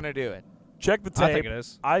team that's going to do it. Check the tape. I think it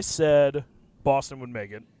is. I said Boston would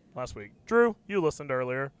make it last week. Drew, you listened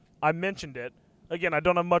earlier. I mentioned it. Again, I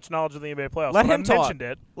don't have much knowledge of the NBA playoffs. Let but him I talk. mentioned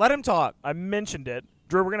it. Let him talk. I mentioned it.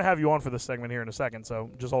 Drew, we're going to have you on for this segment here in a second, so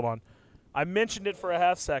just hold on. I mentioned it for a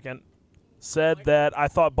half second, said that I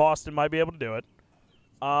thought Boston might be able to do it.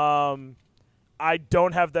 I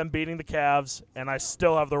don't have them beating the Cavs, and I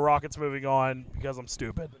still have the Rockets moving on because I'm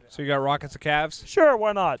stupid. So you got Rockets and Cavs. Sure,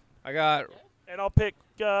 why not? I got. And I'll pick.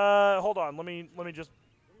 Hold on, let me just.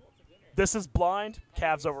 This is blind.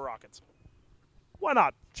 Cavs over Rockets. Why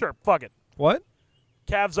not? Sure, fuck it. What?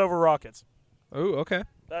 Cavs over Rockets. Oh, okay.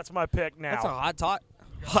 That's my pick now. That's a hot talk.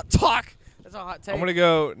 Hot talk. That's a hot take. I'm gonna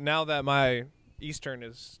go now that my Eastern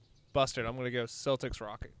is busted. I'm gonna go Celtics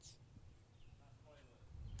Rockets.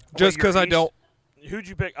 Just your because I East? don't. Who'd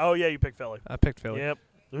you pick? Oh yeah, you picked Philly. I picked Philly. Yep.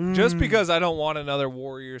 Just because I don't want another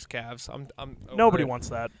Warriors Cavs. I'm over Nobody it. wants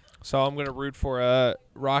that. So I'm gonna root for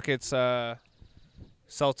Rockets.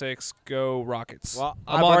 Celtics go Rockets. Well,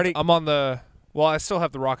 I'm on the. Well, I still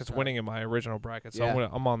have the Rockets winning in my original bracket, so Yeah.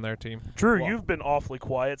 I'm on their team. Drew, Well- you've been awfully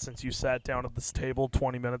quiet since you sat down at this table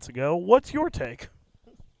 20 minutes ago. What's your take?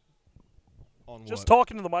 On Just what?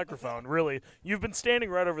 talking to the microphone, really. You've been standing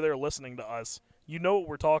right over there listening to us. You know what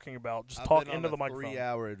we're talking about. Just I've talk been into on the a microphone.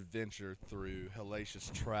 3-hour adventure through hellacious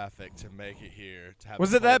traffic to make it here. To have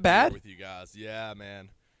Was a it that cold beer bad? with you guys? Yeah, man.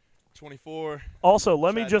 24. Also,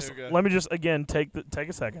 let me just Chattanooga. again take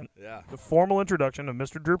a second. Yeah, The formal introduction of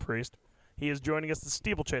Mr. Drew Priest. He is joining us at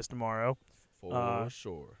Steeplechase tomorrow, for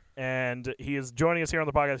sure. and he is joining us here on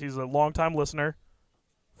the podcast. He's a longtime listener,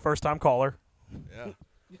 first-time caller, Yeah.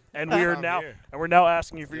 and we are I'm now here.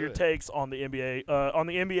 asking you for do your it. takes on the NBA. On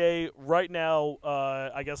the NBA right now,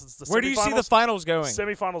 I guess it's the Where do you see the finals going?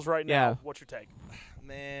 semifinals right now? Yeah. What's your take?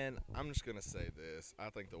 Man, I'm just going to say this. I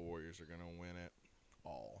think the Warriors are going to win it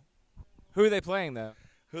all. Who are they playing though?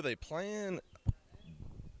 Who are they playing?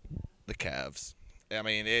 The Cavs. I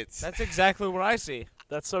mean, it's. That's exactly what I see.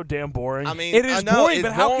 That's so damn boring. I mean, It is I know boring, it's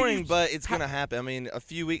but how can boring, you- but it's going to happen. I mean, a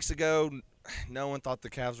few weeks ago, no one thought the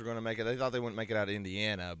Cavs were going to make it. They thought they wouldn't make it out of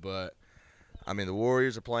Indiana, but I mean, the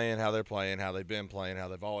Warriors are playing how they're playing, how they've been playing, how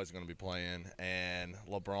they've always going to be playing, and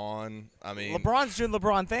LeBron. I mean, LeBron's doing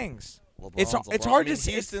LeBron things. LeBron's it's LeBron. hard I mean, to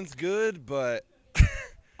say- Houston's good, but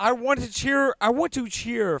I want to cheer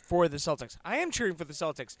for the Celtics. I am cheering for the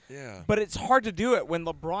Celtics. yeah, But it's hard to do it when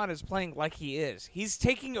LeBron is playing like he is. He's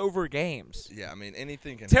taking over games. yeah. I mean,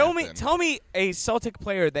 anything can Tell happen. me a Celtic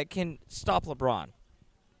player that can stop LeBron.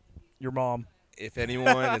 Your mom. If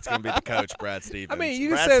anyone, it's going to be the coach, Brad Stevens. I mean, you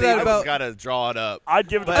can Brad say that Stevens about- has got to draw it up. I'd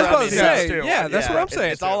give it to But, Brad I mean, Stevens, say, too. yeah, that's what I'm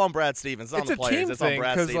saying, It's too. all on Brad Stevens. It's on It's the a players. team It's on thing,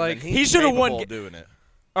 Brad 'cause, Stevens. like, He's he should've won capable of ga- doing it.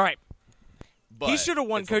 All right. But He should have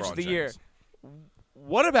won it's Coach LeBron of the Year. James.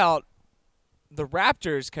 What about the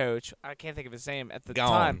Raptors coach? I can't think of his name at the Gone.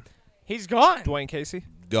 time. He's gone. Dwayne Casey.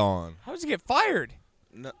 Gone. How does he get fired?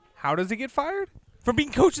 No, How does he get fired? From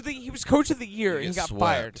being coach of the he was coach of the year and he gets got swept.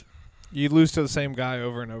 fired. You lose to the same guy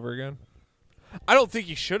over and over again. I don't think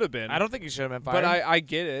he should have been. I don't think he should have been fired. But I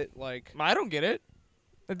get it. Like, I don't get it.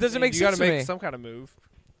 It doesn't make you sense gotta to make me. some kind of move.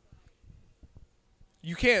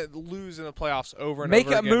 You can't lose in the playoffs over and Make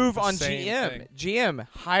over a again with move the on same GM. thing. GM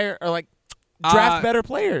hire or like draft Uh, better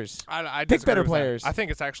players. I Pick disagree better with that. players. I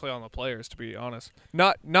think it's actually on the players, to be honest.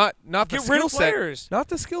 Not the Get rid skill of set. players. Not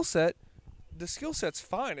the skill set. The skill set's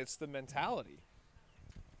fine. It's the mentality.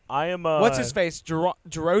 I am. What's his face?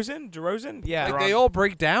 DeRozan? DeRozan? Yeah. Like they all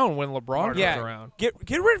break down when LeBron comes yeah. around. Get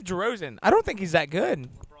rid of DeRozan. I don't think he's that good.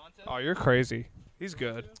 Oh, you're crazy. He's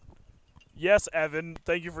good. Yes, Evan.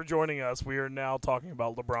 Thank you for joining us. We are now talking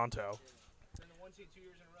about LeBronto.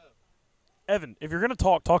 Evan, if you're gonna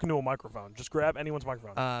talk into a microphone. Just grab anyone's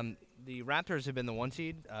microphone. The Raptors have been the 1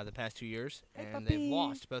 seed the past 2 years, and puppy. they've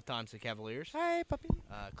lost both times to Cavaliers. Hi, puppy.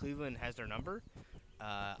 Cleveland has their number.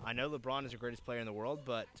 I know LeBron is the greatest player in the world,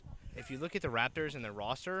 but if you look at the Raptors and their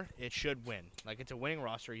roster, it should win. Like, it's a winning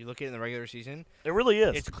roster. You look at it in the regular season, It really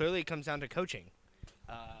is. it's clearly it comes down to coaching.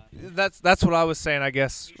 That's what I was saying. I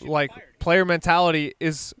guess He should be like fired. player mentality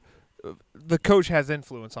is the coach has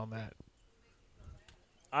influence on that.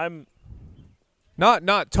 I'm.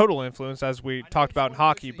 Not total influence as we talked about in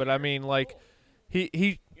hockey, but I mean like he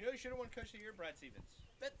You know, you should have won Coach of the Year, Brad Stevens.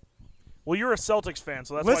 Well, you're a Celtics fan,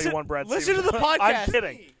 so that's why you want Brad listen Stevens. to the podcast. I'm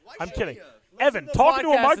kidding. I'm kidding. Evan, the talking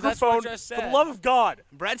to a podcast, so that's what I microphone, just for the said. love of God.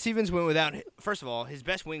 Brad Stevens went without. First of all, his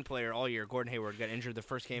best wing player all year, Gordon Hayward, got injured the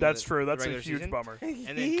first game. That's of the true. That's a regular huge season. bummer.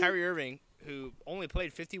 And then Kyrie Irving, who only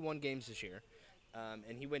played 51 games this year,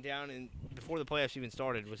 and he went down and before the playoffs even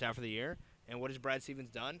started, was out for the year. And what has Brad Stevens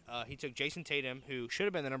done? He took Jason Tatum, who should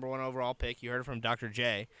have been the number 1 overall pick. You heard it from Dr.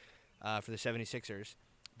 J for the 76ers.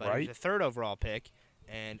 But he Right. was the 3rd overall pick,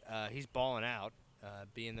 and he's balling out,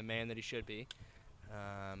 being the man that he should be.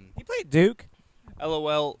 He played Duke.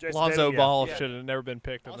 LOL. Jason Lonzo Tatum, yeah. Ball Yeah. should have never been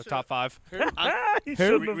picked in the Also- top 5. He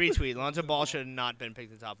shouldn't have. Retweet. Lonzo Ball should have not been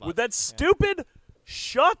picked in the top 5. With that stupid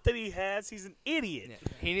shot that he has, he's an idiot. Yeah.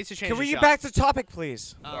 He needs to change Can we his get shot. back to topic,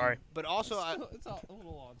 please? Sorry. But also, It's a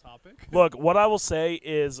little on topic. Look, what I will say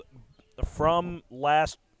is from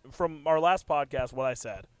our last podcast,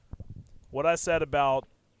 what I said about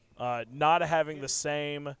not having the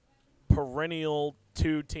same perennial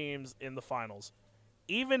 2 teams in the finals,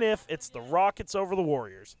 even if it's the Rockets over the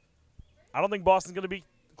Warriors. I don't think Boston's going to beat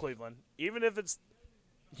Cleveland. Even if it's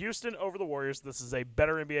Houston over the Warriors, this is a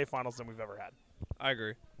better NBA Finals than we've ever had. I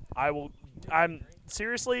agree. I'm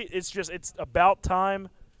seriously, it's about time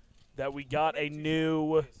that we got a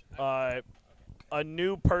new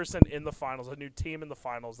person in the finals, a new team in the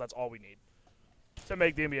finals. That's all we need to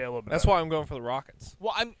make the NBA a little bit That's better. why I'm going for the Rockets.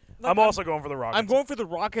 Well, I'm also going for the Rockets. I'm going for the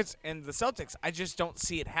Rockets and the Celtics. I just don't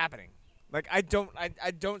see it happening. Like I don't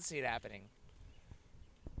see it happening.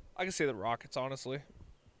 I can see the Rockets, honestly.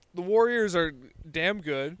 The Warriors are damn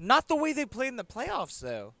good. Not the way they played in the playoffs,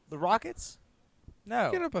 though. The Rockets,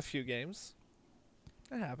 no, Get up a few games.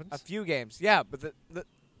 That happens. a few games, yeah. But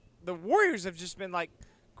the Warriors have just been like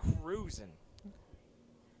cruising.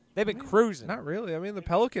 They've been cruising. Not really. I mean, the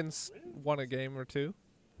Pelicans won a game or 2.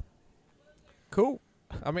 Cool.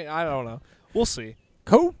 I mean, I don't know. We'll see.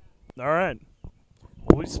 Cool. All right.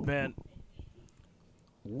 Well, we spent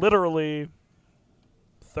literally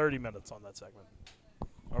 30 minutes on that segment.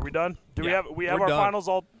 Are we done? Do Yeah, we have we're our done. finals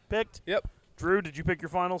all picked? Yep. Drew, did you pick your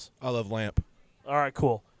finals? I love Lamp. All right,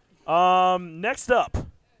 cool. Next up,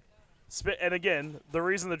 and again, the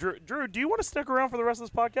reason that Drew, do you want to stick around for the rest of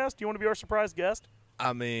this podcast? Do you want to be our surprise guest?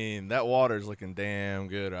 I mean, that water's looking damn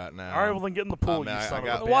good right now. All right, well then get in the pool. I mean, you I son of a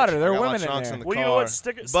got The bitch. water, there are I got my women in trunks there. the Well, you car. know what?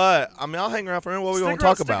 Stick But I mean, I'll hang around for him. What are we stick going to around,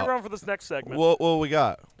 talk stick about? around for this next segment. What we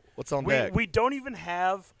got? What's on deck? We don't even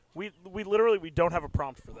have we literally don't have a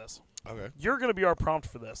prompt for this. Okay. You're going to be our prompt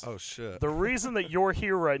for this. Oh shit. The reason that you're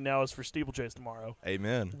here right now is for Steeplechase tomorrow.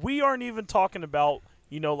 Amen. We aren't even talking about,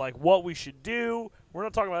 like what we should do. We're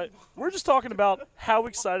not talking about it. We're just talking about how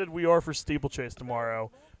excited we are for Steeplechase tomorrow.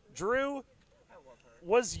 Drew,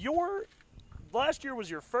 last year was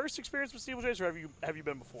your first experience with Steeplechase, or have you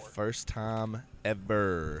been before? First time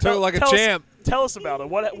ever. Took it like a tell us- champ. Tell us about it.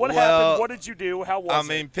 What Well, happened? What did you do? How was I it?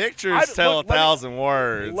 mean, pictures tell look, a thousand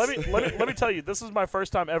words. Let me tell you, this is my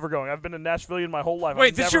first time ever going. I've been to Nashville my whole life. Wait,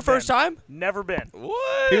 I've this never your first been. time? Never been.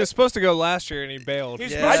 What? He was supposed to go last year and he bailed.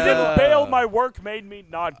 He's Yeah. I supposed didn't to. bail. My work made me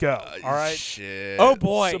not go. All right. Shit. Oh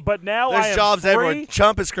boy. So, but now I There's am jobs free. everywhere.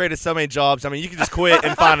 Chump has created so many jobs. I mean, you can just quit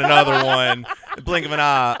and find another one. Blink of an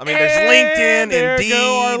eye. I mean, there's LinkedIn, there Indeed.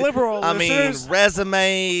 go our liberal I mean, listeners.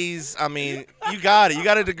 resumes. I mean, you got it. You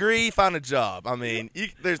got a degree, find a job. I mean,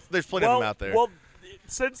 there's plenty of them out there. Well,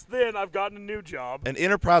 since then I've gotten a new job, An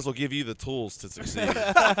enterprise will give you the tools to succeed. So,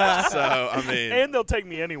 I mean, and they'll take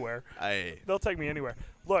me anywhere. hey, They'll take me anywhere.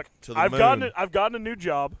 Look, To the I've moon. gotten a new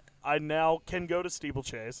job. I now can go to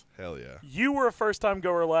Steeplechase. hell yeah. You were a first-time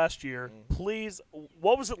goer last year. Please,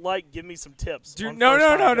 what was it like? Give me some tips. Dude, on no.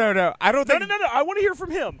 first-time going. I don't No, think. no. I want to hear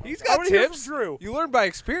from him. He's I got wanna hear tips. from Drew. You learn by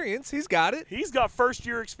experience. He's got it. He's got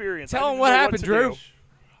first-year experience. Tell I him need to what know happened, to Drew. do.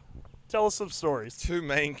 Tell us some stories. 2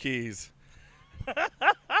 main keys.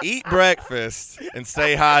 Eat breakfast and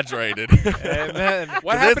stay hydrated. Amen.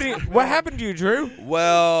 What happened? What happened to you, Drew?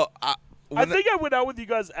 Well, I think I went out with you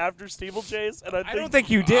guys after Steeplechase, and I don't think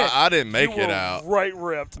you did. I didn't make you it were out. right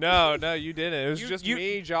ripped. No, you didn't. It was You- just you-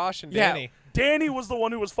 me, Josh, and Yeah. Danny. Danny was the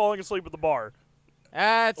one who was falling asleep at the bar.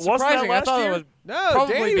 That's Wasn't that surprising. I last thought year? it was. No,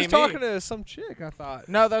 Probably Danny be was me. talking to some chick, I thought.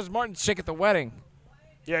 No, that was Martin's chick at the wedding.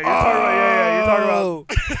 Yeah, you're talking about. Yeah, you're talking Oh.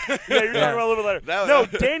 about. Yeah, you're talking about a little bit later. That- No,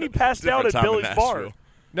 Danny passed out Different at time in Billy's bar. Nashville.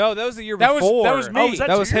 No, that was the year That was- before. that was me. Oh, was that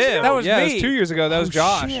That 2 was years him. ago? That was yeah, it me. was 2 years ago. That was Oh,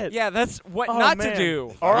 Josh. shit. Yeah, that's what Oh, not man. to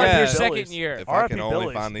do. All right, Your Billy's. second year. If R.I.P. I can only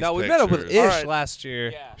Billy's. find these No, we pictures. met up with Ish All right. last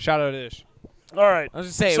year. Yeah. Shout out Ish. All right. I was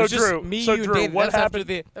just saying. So it was just Drew- me, so you, Drew, and David. what That was after happened-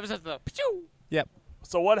 the. That was after the. Pachoo! Yep.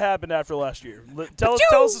 So what happened after last year? Tell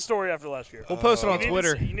us the story after last year. We'll post it on You need to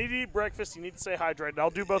Twitter. you need to eat breakfast. You need to stay hydrated. I'll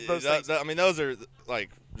do both of those things. I mean, those are like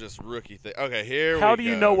just rookie things. Okay, here we go. How do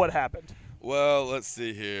you know what happened? Well, let's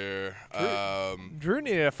see here. Drew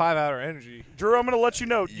needed a 5-hour energy. Drew, I'm going to let you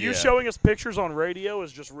know. You Yeah. showing us pictures on radio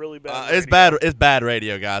is just really bad. It's bad. It's bad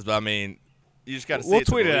radio, guys. But I mean, you just got to see We'll it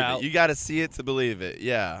to tweet it believe out. You got to see it to believe it.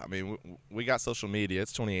 Yeah. I mean, we got social media.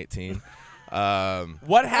 It's 2018.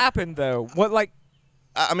 What happened though? What like?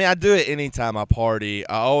 I mean, I do it anytime I party.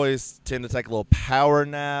 I always tend to take a little power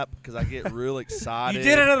nap because I get real excited. You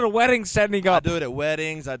did it at a wedding standing I up. do it at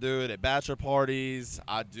weddings. I do it at bachelor parties.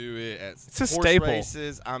 I do it at It's a horse staple.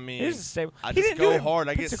 races. I mean, It is a staple. I He just didn't do go it hard.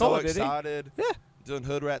 I get so Pensacola, did he? excited. Yeah. Doing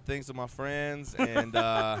hood rat things with my friends, and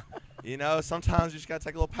you know, sometimes you just gotta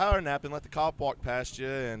take a little power nap and let the cop walk past you,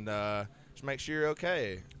 and just make sure you're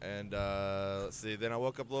okay. And let's see. Then I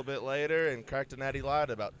woke up a little bit later and cracked a natty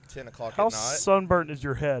light about 10 o'clock How at night. sunburnt is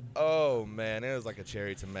your head? Oh man, it was like a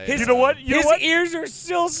cherry tomato. You know what? His ears are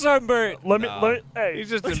still sunburnt. Let me. No. Hey,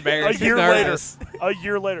 He's just a embarrassed. year He's later. nervous. A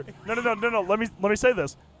year later. No. Let me say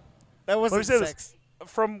this. That Let me wasn't say sex. this.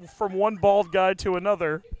 From one bald guy to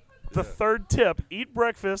another. The third tip: eat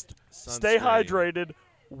breakfast, stay Sunscreen. hydrated,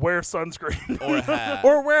 wear sunscreen. Or a hat.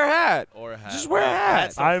 Or wear a hat. Or a hat. Just wear a hat.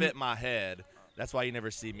 Hats don't I'm- fit my head. That's why you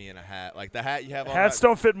never see me in a hat. Like the hat you have on. Hats that-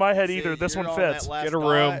 don't fit my head See, either. This you're one on fits. that last Get a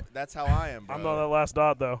room. dot. That's how I am, bro. I'm on that last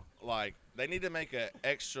dot though. Like they need to make a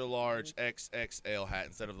extra large XXL hat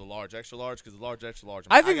instead of the large extra large because the large extra large.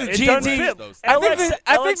 I think gotta the It use doesn't G&T fit. those I think things. that-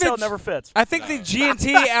 I think LXL that- never fits. I think the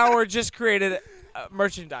G&T hour just created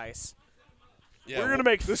merchandise. Yeah, We're gonna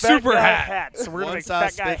make the fat super guy hat. hats. We're gonna one make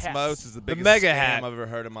size fat guy fits hats. most is the biggest mega scam hat. I've ever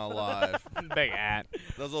heard in my life. Big hat.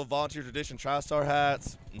 Those little volunteer tradition TriStar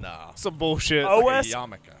hats, nah. Some bullshit. Oh, Like a OS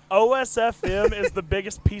yarmulke. OSFM is the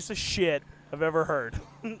biggest piece of shit I've ever heard.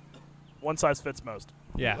 One size fits most.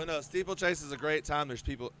 Yeah. But no, steeplechase is a great time. There's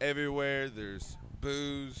people everywhere. There's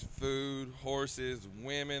booze, food, horses,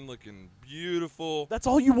 women looking beautiful. That's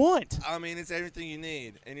all you want. I mean, it's everything you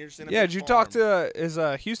need, and you're just in a Yeah, big did you talk farm. to, is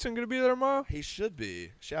Houston going to be there tomorrow? He should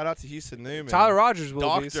be. Shout out to Houston Newman. Tyler Rogers will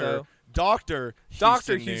Doctor, be, so. Doctor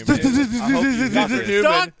Houston. Newman. I hope you hear Dr. this. Newman.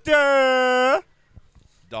 Doctor.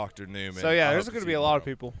 Dr. Newman. So, yeah, I there's hope going to see be a him lot of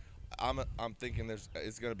tomorrow. people. I'm thinking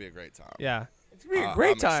it's going to be a great time. Yeah. It's gonna be a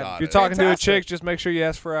great I'm time. excited. If you're talking to a Fantastic. chick, just make sure you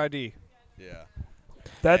ask for ID. Yeah.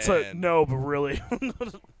 That's a And- no, but really.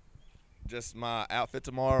 Just my outfit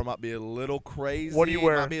tomorrow might be a little crazy. What do you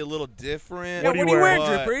wear? Might be a little different. Yeah, What do what you are you wear?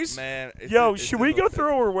 wearing, but, Drippers? Man, it's Yo, it's should a we little go through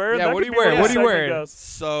what we're wearing? Yeah, That what could are you be where wearing? this What are you segment wearing? goes.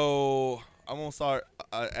 So I'm gonna start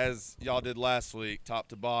as y'all did last week, top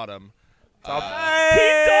to bottom. He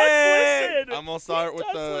does listen. I'm gonna start He with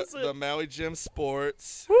does the listen. Maui Gym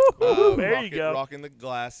Sports. Woo-hoo, there you go. Rocking the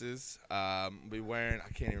glasses. Be wearing, I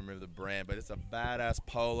can't even remember the brand, but it's a badass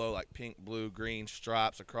polo, like pink, blue, green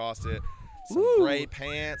stripes across it. Some gray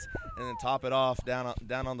pants, and then top it off down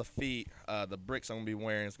on the feet. The bricks I'm gonna be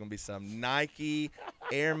wearing is gonna be some Nike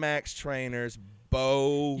Air Max trainers.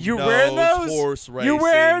 You wearing those? Horse racing. You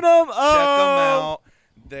wearing them? Check them Oh. out.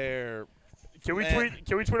 They're Can we Man. tweet?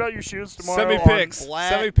 Can we tweet out your shoes tomorrow? Send me on- pics.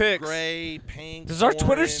 black, Send me pics. gray, pink. Does our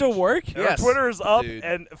Twitter orange. still work? Our Yes. Twitter is up Dude.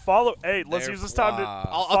 and follow. Hey, let's They're use this time to. fly.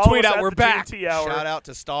 I'll follow tweet us out at we're the back. GT Hour. Shout out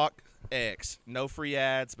to Stock X. No free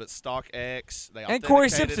ads, but Stock X. They And Corey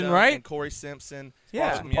authenticated Simpson, them, right? And Corey Simpson.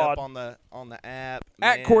 Yeah. Hooked me Pod. up on the app.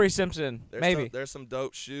 At Man, Corey Simpson, maybe. there's some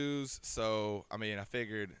dope shoes. So I mean, I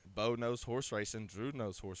figured Bo knows horse racing, Drew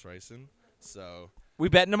knows horse racing. So We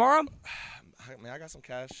betting tomorrow? I got some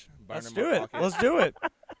cash. burning Let's in do my it. pocket. Let's do it.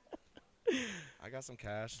 I got some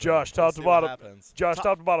cash. so Josh, we'll top see to what bottom. happens. Josh,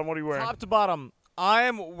 top to bottom. What are you wearing? Top to bottom, I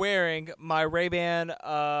am wearing my Ray-Ban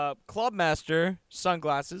Clubmaster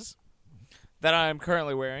sunglasses that I am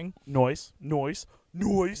currently wearing. Noise.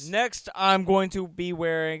 Next, I'm going to be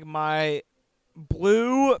wearing my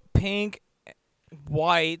blue, pink,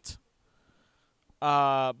 white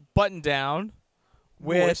button down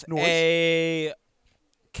with Noise. a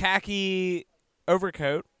khaki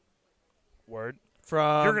overcoat Word.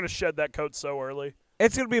 from. You're gonna shed that coat so early.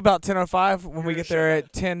 It's gonna be about 10:05 when we You're get there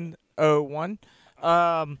at 10:01.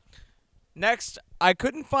 Next, I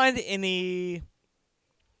couldn't find any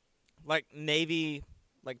like navy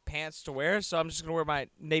like pants to wear, so I'm just gonna wear my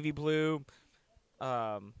navy blue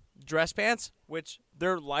dress pants, which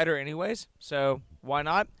they're lighter anyways. So why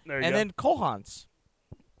not? There you And go. then Colhans.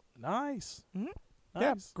 Nice. Mhm. Nice.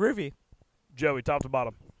 Yeah, groovy. Joey, top to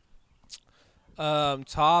bottom.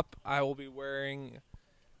 Top, I will be wearing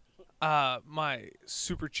my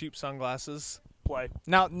super cheap sunglasses. Play.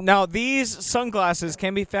 Now these sunglasses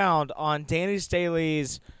can be found on Danny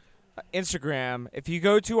Staley's Instagram. If you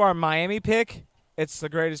go to our Miami pic, it's the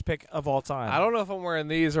greatest pic of all time. I don't know if I'm wearing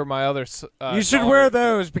these or my other. You should wear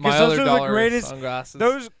those because my those other are the dollar greatest. sunglasses.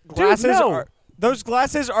 Those glasses no. are Those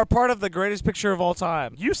glasses are part of the greatest picture of all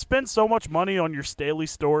time. You spent so much money on your Staley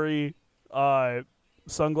Story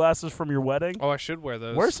sunglasses from your wedding. Oh, I should wear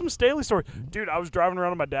those. Where's some Staley Story? Dude, I was driving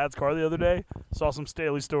around in my dad's car the other day, saw some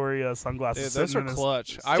Staley Story sunglasses. Dude, those sitting are in his-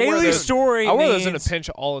 clutch. Daily Story I wear those in a means pinch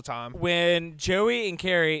all the time. when Joey and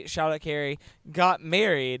Carrie, shout out Carrie, got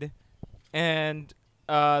married, and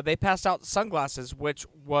they passed out sunglasses, which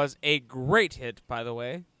was a great hit, by the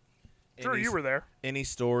way. Drew, you were there. Any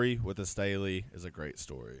story with a Staley is a great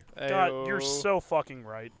story. God, you're Ayo. so fucking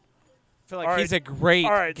right. I feel like All he's right. a great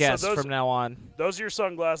All right, so guest those- from now on. Those are your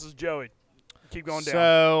sunglasses, Joey. Keep going down.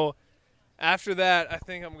 So after that, I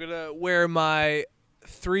think I'm gonna wear my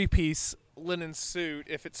 3-piece linen suit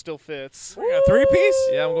if it still fits. We got a 3-piece?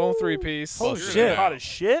 Yeah, I'm going 3-piece. Oh, You're shit. hot as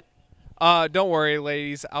shit. Don't worry,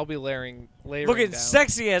 ladies. I'll be layering Looking down.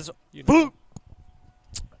 sexy as You know.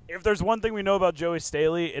 If there's one thing we know about Joey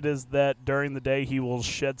Staley, it is that during the day he will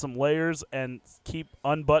shed some layers and keep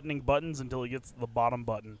unbuttoning buttons until he gets to the bottom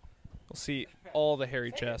button. We'll see all the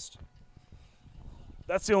hairy chest.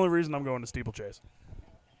 That's the only reason I'm going to Steeplechase.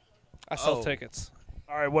 I sell Oh. tickets.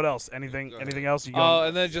 All right, what else? Anything? Go ahead. Anything else? You Oh, going?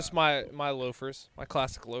 and then just my loafers, my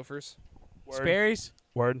classic loafers. Word. Sperry's.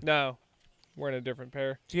 Word. No, wearing a different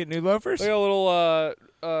pair. Did you get new loafers? They got a little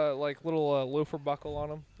little loafer buckle on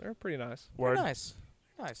them. They're pretty nice. Word. Nice.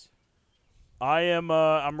 Nice. I'm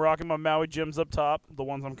rocking my Maui Jims up top, the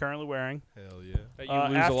ones I'm currently wearing. Hell yeah. That you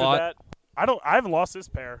lose after a lot. that, I haven't lost this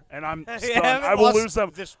pair, and I'm You stunned. haven't I will lost lose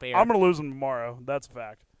them. this pair. I'm gonna lose them tomorrow. That's a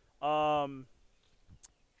fact. So I'm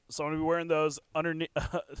gonna be wearing those underneath.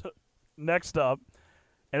 Next up,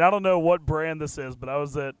 and I don't know what brand this is, but I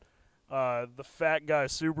was at the Fat Guy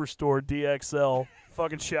Superstore DXL.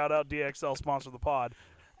 Fucking shout out DXL, sponsor the pod.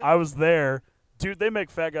 I was there, dude. They make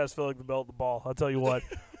fat guys feel like the belt of the ball. I'll tell you what.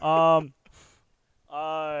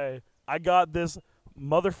 I got this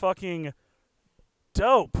motherfucking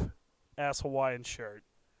dope ass Hawaiian shirt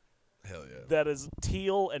Hell yeah. that is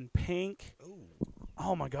teal and pink. Ooh.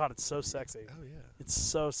 Oh my god, it's so sexy. Oh yeah. It's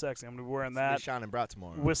so sexy. I'm gonna be wearing It's gonna be that shining bright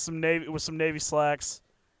tomorrow. with some navy slacks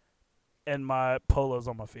and my polos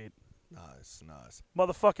on my feet. Nice, nice.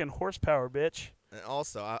 Motherfucking horsepower, bitch. And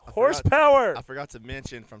also, I forgot, Horsepower. I forgot to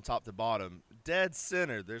mention from top to bottom, dead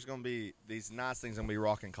center, there's going to be these nice things I'm going to be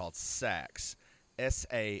rocking called Saxx.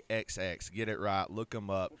 SAXX. Get it right. Look them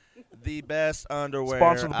up. The best underwear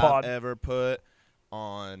Sponsor the pod. I've ever put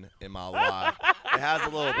on in my life. It has a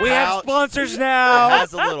little pouch. We have sponsors It now.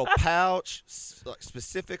 has a little pouch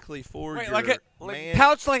specifically for Wait, your like a man.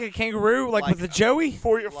 pouch like a kangaroo, like Like with the Joey?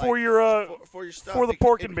 for your like, for your for your stuff. for the It-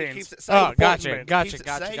 pork it- and it beans. keeps it Oh, safe. gotcha, Pork and gotcha, Keeps it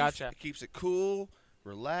gotcha, safe. gotcha. It keeps it cool,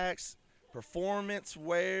 relaxed, performance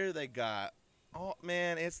wear. They got, oh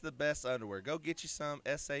man, it's the best underwear. Go get you some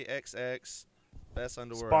SAXX. Best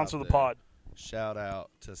underwear. sponsor out the there. pod. Shout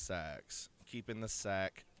out to Saxx, keeping the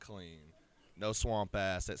sack clean. No swamp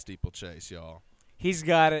ass at Steeplechase, y'all. He's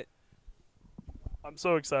got it. I'm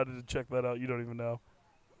so excited to check that out. You don't even know.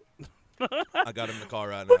 I got him in the car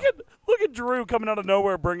right now. Look at Drew coming out of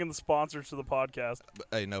nowhere, bringing the sponsors to the podcast. But,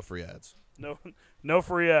 hey, no free ads. No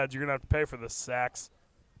free ads. You're gonna have to pay for this, Sacks.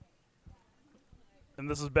 And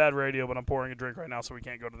this is bad radio, but I'm pouring a drink right now, so we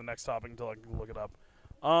can't go to the next topic until I can look it up.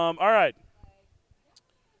 All right.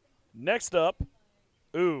 Next up,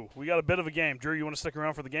 we got a bit of a game. Drew, you want to stick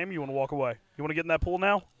around for the game, or you want to walk away? You want to get in that pool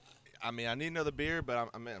now? I mean, I need another beer, but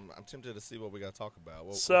I'm tempted to see what we got to talk about.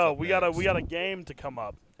 What's So up we got next? a game to come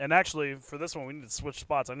up, and actually for this one we need to switch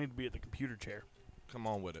spots. I need to be at the computer chair. Come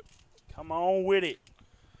on with it. Come on with it.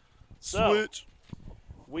 So Switch.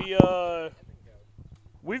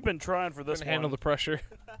 we've been trying for this Couldn't handle one. the pressure.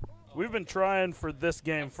 We've been trying for this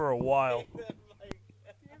game for a while.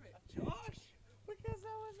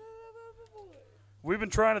 We've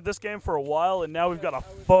been trying at this game for a while, and now we've got a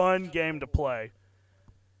fun game to play.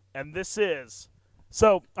 And this is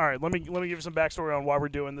so. All right, let me give you some backstory on why we're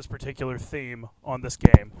doing this particular theme on this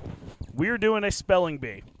game. We are doing a spelling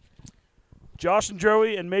bee. Josh and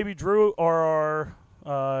Joey and maybe Drew are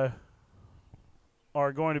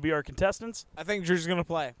going to be our contestants. I think Drew's gonna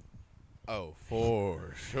play. Oh,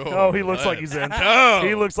 for sure. Oh, he looks like he's in. go.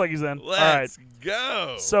 He looks like he's in. All right. Let's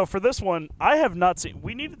go. So for this one, I have not seen.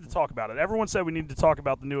 We needed to talk about it. Everyone said we needed to talk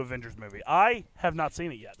about the new Avengers movie. I have not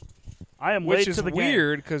seen it yet. I am Which late is to the game.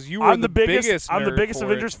 weird because you were I'm the biggest. biggest I'm the nerd biggest for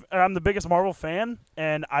Avengers. it. I'm the biggest Marvel fan,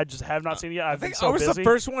 and I just have not seen it yet. I've I been think so I was busy. the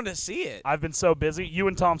first one to see it. I've been so busy. You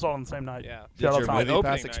and Tom saw it on the same night. Yeah. Did Shout out your Tom. movie Opening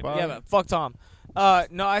pass night. expire? Yeah, but fuck Tom.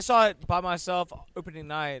 No, I saw it by myself opening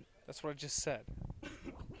night. That's what I just said.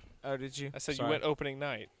 Oh, did you? I said Sorry. you went opening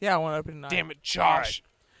night. Yeah, I went opening night. Damn it, Josh.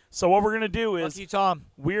 So what we're gonna do is Fuck you, Tom.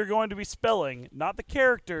 we are going to be spelling not the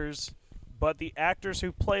characters, but the actors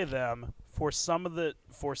who play them for some of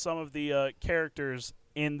the characters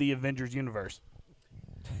in the Avengers universe.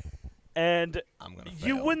 And I'm gonna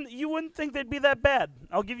you fail. wouldn't think they'd be that bad.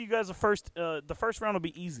 I'll give you guys the first round will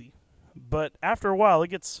be easy, but after a while it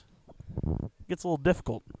gets a little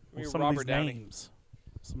difficult with some Robert of these Downey names.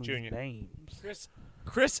 Some of Jr. these names.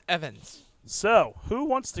 Chris Evans. So, who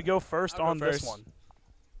wants to go first I'll go on this first. one?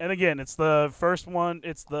 And again, it's the first one.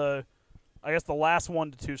 It's the last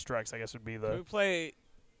 1 to 2 strikes. I guess would be Can we the. play?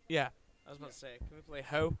 Yeah, I was about to say. Can we play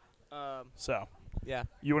Ho? So, Yeah.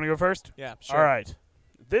 you want to go first? Yeah. Sure. All right.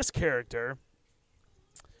 This character.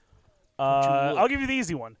 I'll give you the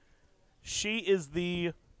easy one. She is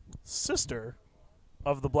the sister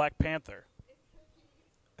of the Black Panther.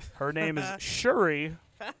 Her name is Shuri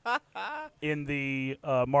in the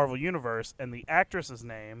Marvel Universe, and the actress's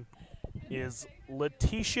name is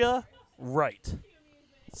Letitia Wright.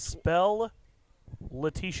 Spell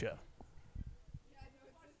Letitia.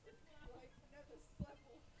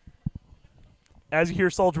 As you hear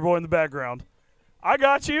Soldier Boy in the background. I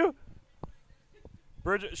got you.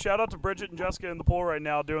 Bridget, shout out to Bridget and Jessica in the pool right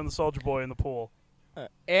now doing the Soldier Boy in the pool.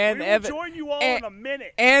 And We will Evan. join you all and- in a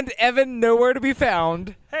minute. And Evan nowhere to be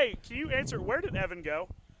found. Hey, can you answer? Where did Evan go?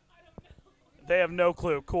 They have no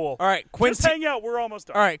clue. Cool. All right, Just hang out. We're almost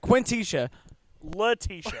done. All right, Quintisha.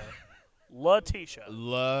 Letitia. Letitia.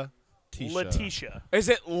 Letitia. Letitia. Is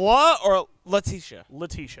it La or Letitia?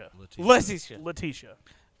 Letitia. Letitia. Letitia.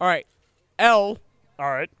 All right. L All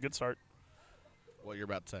right. Good start. What you're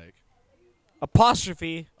about to take.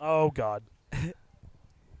 apostrophe. Oh, God. Did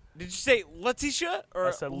you say Letitia or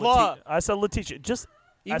I said La? Letitia. I said Letitia. I said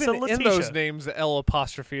Even in Letitia. those names, the L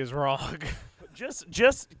apostrophe is wrong.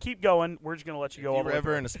 Just keep going. We're just going to let you go If all you the were way ever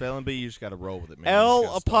through. in a spelling bee, you just got to roll with it, man. You L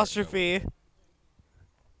just gotta start apostrophe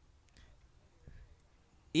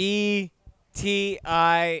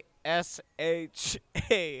ETISHA.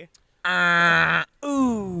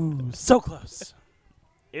 Ooh, so close.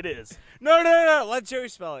 It is. No. Let Joey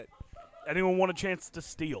spell it. Anyone want a chance to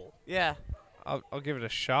steal? Yeah. I'll give it a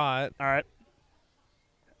shot. All right.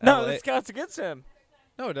 No, LA this counts against him.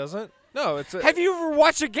 No, it doesn't. No, it's a. Have you ever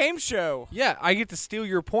watched a game show? Yeah, I get to steal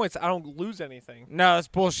your points. I don't lose anything. No, that's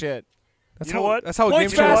bullshit. That's You know how, what? That's how a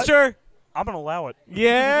Points game show. faster. I'm going to allow it. Then I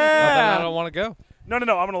Yeah. don't want to go. No. I'm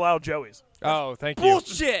going to allow Joey's. Oh, thank you.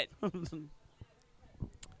 Bullshit. I'm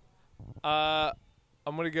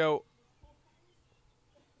gonna go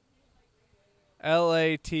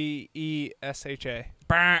LATESHA.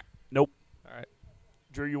 Nope. All right.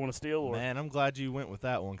 Drew, you want to steal? Or Man, I'm glad you went with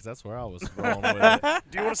that one because that's where I was rolling with it.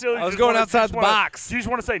 do you want to steal? Or I you was just going wanna- outside you just the wanna- box. Do you just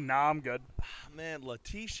want to say, nah, I'm good? Man,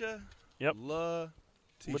 Letitia. Yep.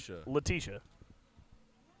 Letitia. Letitia.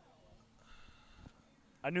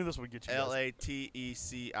 I knew this would get you. guys.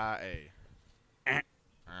 Latecia.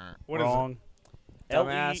 What is Wrong. it?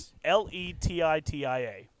 Dumbass.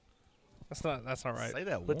 Letitia. That's not right. Say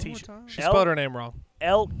that one Letitia. more time. She spelled her name wrong.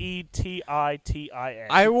 Letitia.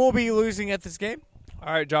 I will be losing at this game.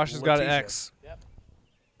 All right, Josh has got an Letitia. X.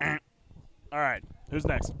 All right. Who's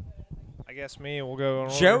next? I guess me, and we'll go in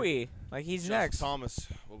order. Joey. Like he's Justin next. Thomas.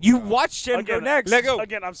 What we You got? watched him go Again, next. Let go.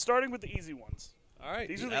 Again, I'm starting with the easy ones. All right.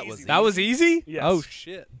 These are That the was easy That ones. was easy? Yes. Oh,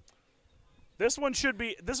 shit. This one should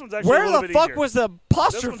be. This one's actually a Where little the bit fuck easier. was the This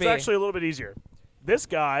apostrophe? one's actually a little bit easier. This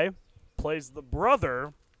guy plays the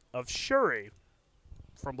brother of Shuri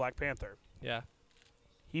from Black Panther. Yeah.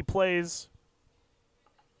 He plays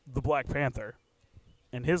the Black Panther,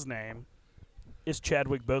 and his name is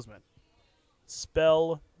Chadwick Boseman.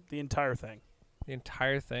 Spell the entire thing. The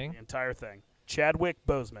entire thing? The entire thing. Chadwick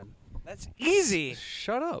Boseman. That's easy.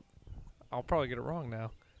 Shut up. I'll probably get it wrong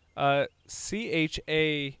now.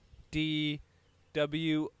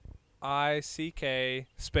 CHADWICK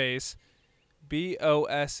space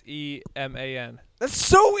BOSEMAN. That's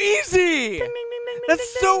so easy.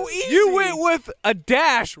 That's so easy. You went with a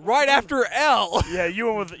dash right after L. Yeah,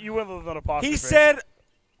 you went with an apostrophe. He said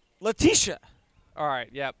Letitia. All right,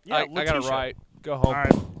 yep. Yeah, I got it Letitia. right. Go All home.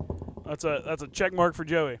 right, that's a check mark for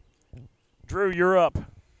Joey. Drew, you're up.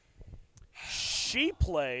 She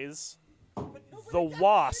plays the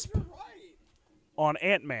Wasp on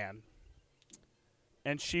Ant-Man,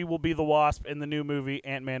 and she will be the Wasp in the new movie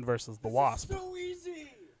Ant-Man versus the Wasp. So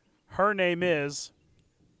easy. Her name is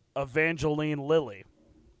Evangeline Lilly.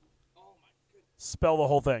 Spell the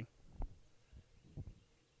whole thing.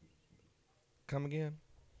 Come again.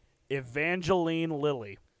 Evangeline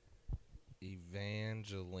Lilly.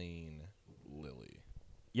 Evangeline Lilly.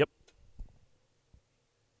 Yep.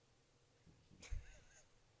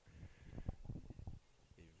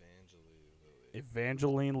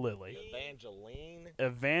 Evangeline Lilly. Evangeline.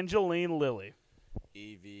 Evangeline Lilly.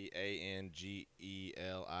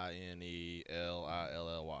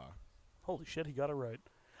 EVANGELINELILLY. Holy shit, he got it right.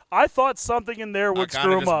 I thought something in there would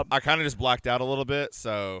screw him up. I kind of just blacked out a little bit,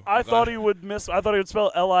 so I thought he would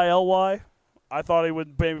spell Lily. I thought he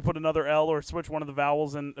would maybe put another L or switch one of the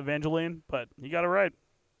vowels in Evangeline, but he got it right.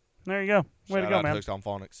 There you go. Way to Shout go, out man. to Hooked on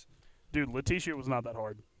Phonics. Dude, Letitia was not that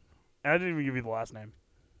hard. And I didn't even give you the last name.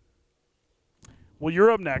 Well,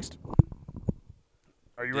 you're up next.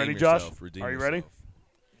 Are you ready, Josh? Are you ready?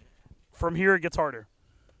 From here, it gets harder.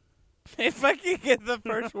 If I can get the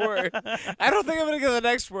first word, I don't think I'm going to get the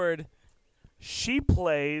next word. She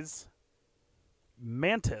plays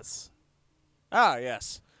Mantis Ah,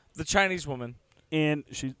 yes. The Chinese woman. I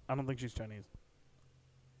don't think she's Chinese.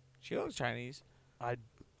 She looks Chinese. I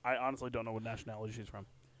honestly don't know what nationality she's from.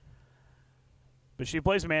 But she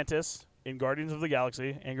plays Mantis in Guardians of the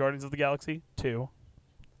Galaxy and Guardians of the Galaxy 2.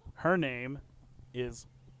 Her name is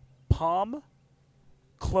Pom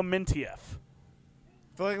Klementieff.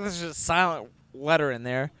 I feel like there's a silent letter in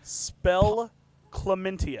there. Spell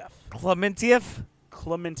Klementieff. Klementieff?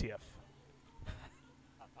 Klementieff.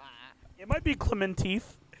 It might be Clementif.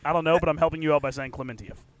 I don't know, but I'm helping you out by saying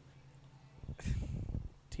Klementieff.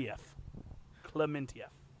 TF. Klementieff.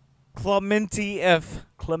 Klementieff.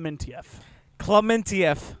 Klementieff.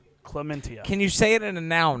 Klementieff. Klementieff. Can you say it in a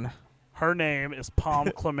noun? Her name is Pom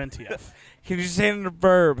Klementieff. Can you say it in a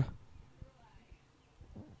verb?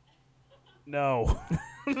 No.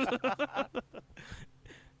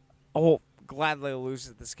 Oh, gladly lose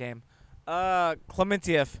at this game.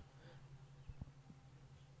 Klementieff.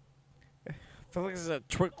 I feel like this is a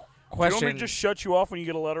trick Do you question. want me to just shut you off when you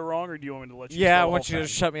get a letter wrong, or do you want me to let you Yeah, I spell the want whole you to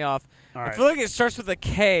thing? shut me off. All I right. feel like it starts with a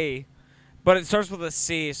K, but it starts with a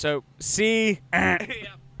C. So C.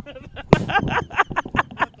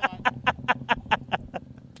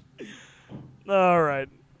 All right.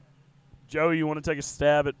 Joey, you want to take a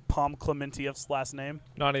stab at Pom Clementieff's last name?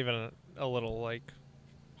 Not even a little, like,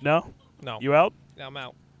 No? no. You out? I'm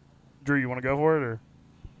out. Drew, you want to go for it? Or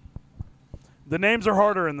the names are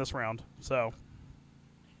harder in this round, so.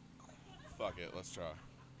 Fuck it, let's try.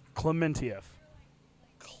 Clementieff.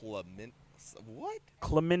 What?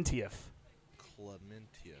 Clementieff.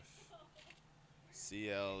 Clementieff.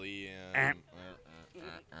 CLEM.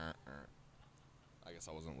 I guess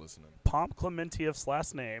I wasn't listening. Pom Clementieff's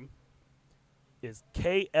last name is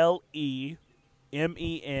KLEMENTIEFF.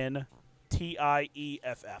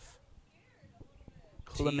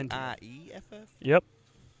 Clementieff. TIEFF? Yep.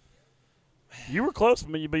 You were close,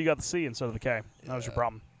 but you got the C instead of the K. That was your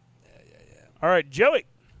problem. Yeah. All right, Joey.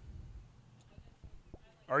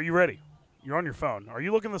 Are you ready? You're on your phone. Are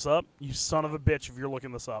you looking this up? You son of a bitch if you're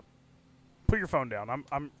looking this up. Put your phone down. I'm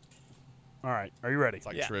All right. Are you ready? It's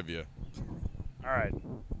like Yeah. trivia. All right.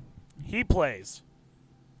 He plays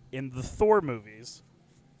in the Thor movies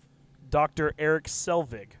Dr. Eric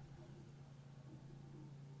Selvig.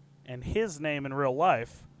 And his name in real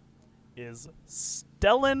life is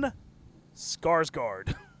Stellan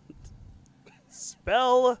Skarsgård.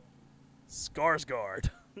 Spell Skarsgård.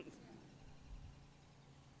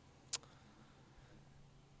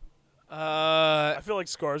 I feel like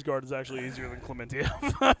Skarsgård is actually easier than Clementieff.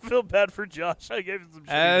 I feel bad for Josh. I gave him some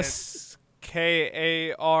shitty names.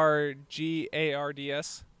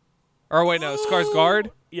 SKARGARDS. Or wait, no, Skarsgård.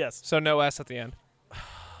 Yes. So no S at the end. I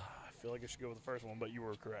feel like I should go with the first one, but you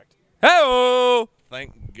were correct. Hey-oh!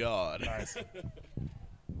 Thank God. Nice.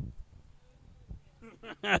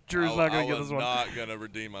 Drew's not going to get this one. I was not going to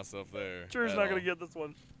redeem myself there. Drew's at not going all. to get this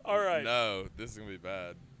one. All right. No, this is going to be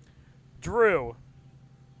bad. Drew,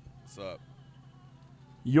 What's up?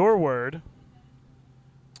 your word.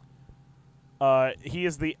 He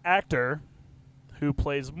is the actor who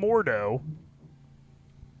plays Mordo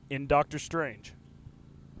in Doctor Strange.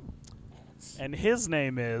 And his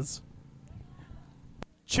name is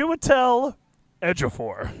Chiwetel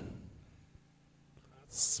Ejiofor.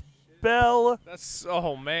 Spell That's,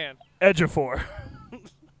 oh, man. Ejiofor.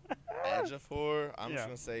 Ejiofor? I'm Yeah. just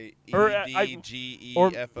going to say Or,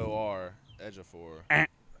 EDGEFOR. Ejiofor.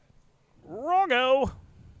 Wrongo.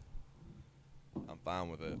 I'm fine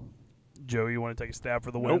with it. Joe, you want to take a stab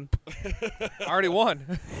for the win? I already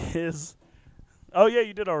won. Oh, yeah,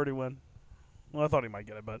 you did already win. Well, I thought he might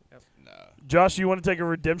get it, but. No. Josh, you want to take a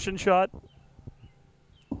redemption shot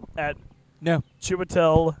at No.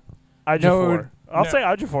 Chiwetel Ejiofor? No. I'll No. say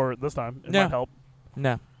Ejiofor this time. It No. might help.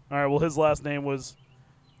 No. All right, well, his last name was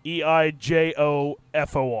EIJOFOR.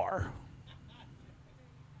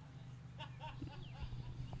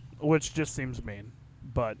 Which just seems mean,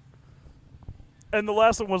 but. And the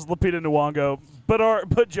last one was Lupita Nyong'o,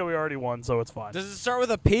 but Joey already won, so it's fine. Does it start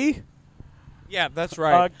with a P? Yeah, that's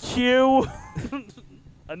right. Q.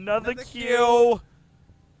 Another Q.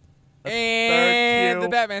 A And third the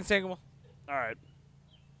Q. Batman single. All right.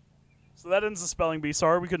 So that ends the spelling bee.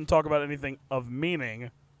 Sorry we couldn't talk about anything of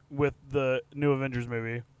meaning with the new Avengers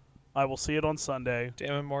movie. I will see it on Sunday,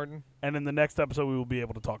 Damn it, Martin. and in the next episode we will be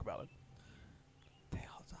able to talk about it. They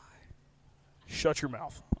all die. Shut your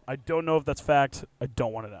mouth. I don't know if that's fact. I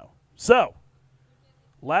don't want to know. So,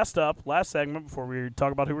 last segment before we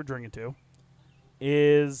talk about who we're drinking to,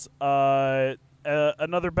 is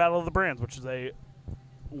another Battle of the Brands, which is a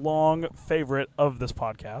long favorite of this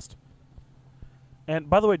podcast. And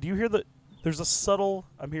by the way, do you hear there's a subtle,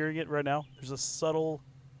 I'm hearing it right now, there's a subtle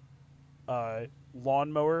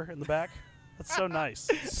lawnmower in the back? That's so nice.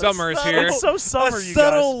 Summer is here. It's so summer, a you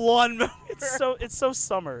subtle guys. lawnmower. It's so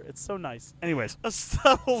summer. It's so nice. Anyways, A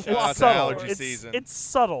subtle Shout out to subtle. allergy It's, season. it's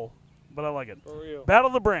subtle, but I like it. For real. Battle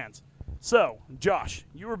of the Brands. So, Josh,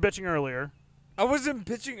 you were bitching earlier. I wasn't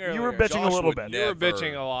pitching earlier. You were bitching a Josh little would bit. You were never.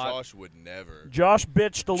 bitching a lot. Josh would never. Josh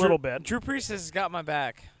bitched a little bit. Drew Priest has got my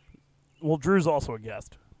back. Well, Drew's also a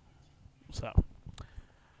guest. So,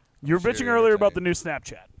 you were Sure, bitching earlier about entertaining. the new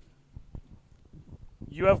Snapchat.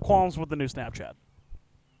 You have qualms with the new Snapchat.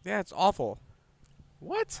 Yeah, it's awful.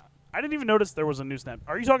 What? I didn't even notice there was a new Snap.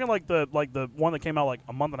 Are you talking like the one that came out like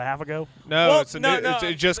a month and a half ago? No, Well, it's a no, new. no,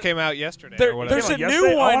 it just came out yesterday there- or whatever. there's Came out a new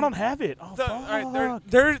yesterday? Oh, I one. don't have it. Oh, The- fuck. all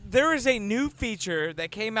right, there is a new feature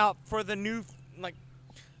that came out for the new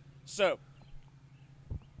so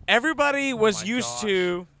everybody was my used gosh.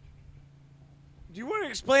 to. Do you want to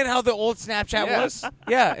explain how the old Snapchat Yes. was?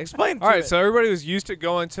 Yeah, explain. All right, it. so everybody was used to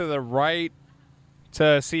going to the right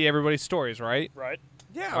to see everybody's stories, right? Right.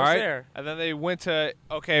 yeah, I All was right. there. And then they went to,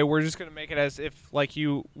 okay, we're just going to make it as if like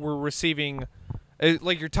you were receiving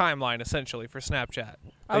like your timeline essentially for Snapchat.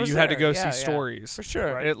 I That was you had to there, go yeah, see yeah. stories. For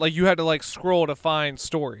sure. Right. Like you had to like scroll to find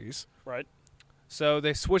stories. Right. So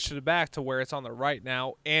they switched it back to where it's on the right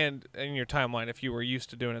now and in your timeline if you were used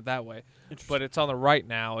to doing it that way. But it's on the right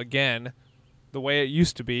now again, the way it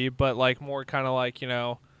used to be, but like more kind of like, I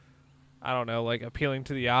don't know, like appealing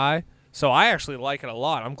to the eye. So I actually like it a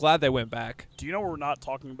lot. I'm glad they went back. Do you know what we're not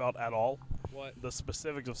talking about at all? What? The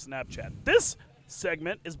specifics of Snapchat. This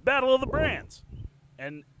segment is Battle of the Brands.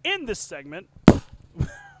 And in this segment,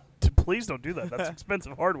 please don't do that. That's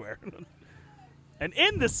expensive hardware. And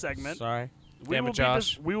in this segment, Sorry. Damn it,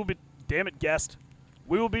 Josh. we will be damn it, guest.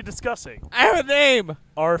 We will be discussing I have a name.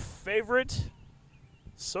 our favorite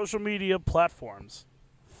social media platforms.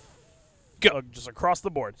 Go. Just across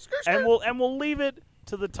the board. And we'll leave it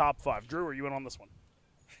to the top 5. Drew, are you in on this one?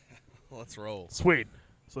 Let's roll. Sweet.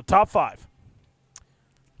 So top 5.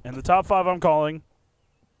 And the top 5 I'm calling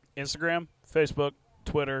Instagram, Facebook,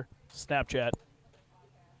 Twitter, Snapchat.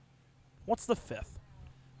 What's the 5th?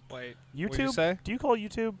 Wait. YouTube? What'd you say? Do you call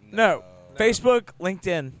YouTube? No. Facebook,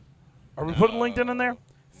 LinkedIn. Are we putting LinkedIn in there?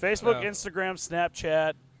 Facebook, No. Instagram,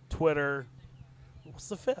 Snapchat, Twitter. What's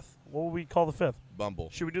the 5th? What would we call the 5th? Bumble.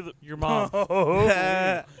 Should we do the Your mom.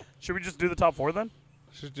 Should we just do the top 4 then?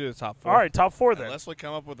 Should do the top 4. All right, top 4 then. Unless we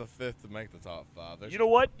come up with a 5th to make the top 5. There's You know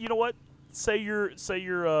what? Say your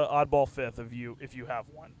oddball 5th if you have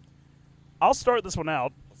one. I'll start this one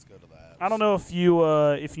out. Let's go to that. I don't know if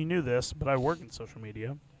you knew this, but I work in social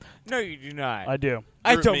media. No, you do not. I do.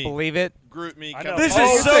 I Group don't me. believe it. Group me. I come know. This Oh,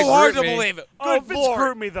 is you so think hard to Group Me? believe it. Oh, Good if it's Lord.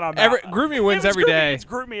 Group Me, then I'm out. Group Me If wins it's every Group Me, day. it's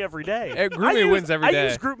Group Me every day. Group Me wins every I day.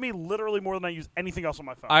 use Group Me literally more than I use anything else on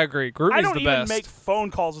my phone. I agree. Group I Me's don't the even best. make phone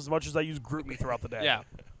calls as much as I use Group Me throughout the day. Yeah.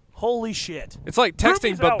 Holy shit. It's like Group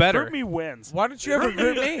texting Me's but out. better. Group Me wins. Why don't you ever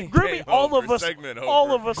group me? Group Me, Game all over. of us, Segment all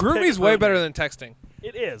over. of us. Group pick Me's way Group better Me. than texting.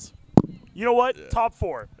 It is. You know what? Yeah. Top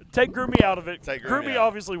 4. Take Group Me out of it. Take Group Group Me Me out.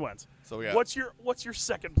 obviously wins. So we got. What's your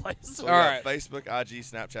second place? So we All got right. Facebook, IG,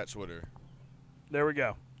 Snapchat, Twitter. There we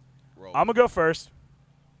go. Roll. I'm going to go first.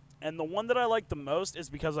 And the one that I like the most is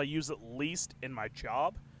because I use it least in my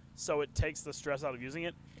job, so it takes the stress out of using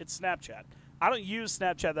it. It's Snapchat. I don't use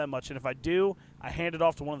Snapchat that much, and if I do, I hand it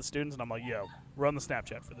off to one of the students, and I'm like, yo, run the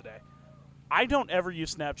Snapchat for the day. I don't ever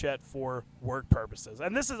use Snapchat for work purposes.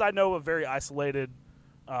 And this is, I know, a very isolated,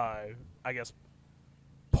 I guess,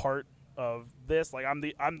 part of this. Like, I'm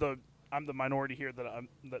the minority here that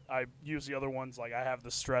I use the other ones. Like, I have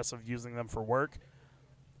the stress of using them for work.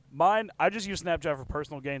 Mine, I just use Snapchat for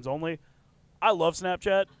personal gains only. I love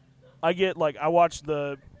Snapchat. I get, like, I watch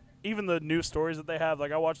even the news stories that they have.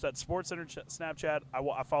 Like, I watch that Sports Center Snapchat.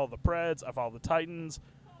 I follow the Preds. I follow the Titans.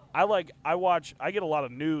 I get a lot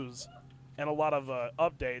of news and a lot of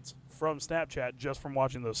updates from Snapchat just from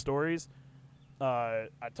watching those stories. I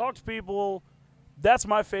talk to people. That's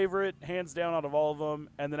my favorite, hands down, out of all of them.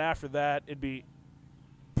 And then after that, it'd be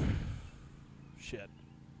shit.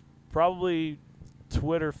 Probably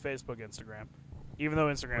Twitter, Facebook, Instagram. Even though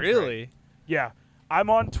Instagram's Really? great. Yeah. I'm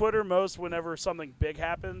on Twitter most whenever something big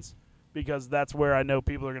happens because that's where I know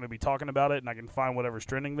people are going to be talking about it and I can find whatever's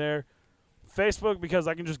trending there. Facebook because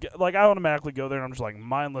I can just get, like, I automatically go there and I'm just like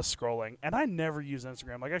mindless scrolling. And I never use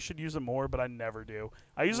Instagram. Like, I should use it more, but I never do.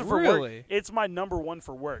 I use it for Really? work. It's my number one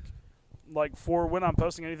for work. Like, for when I'm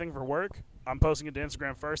posting anything for work, I'm posting it to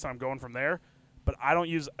Instagram first and I'm going from there. But I don't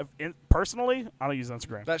use, personally, I don't use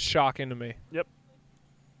Instagram. That's shocking to me. Yep.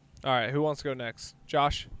 All right, who wants to go next?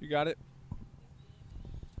 Josh, you got it?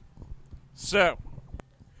 So,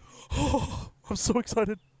 I'm so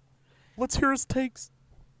excited. Let's hear his takes.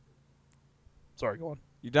 Sorry, go on.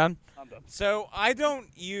 you done? I'm done. So, I don't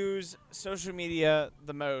use social media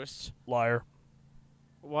the most. Liar.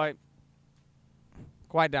 Why?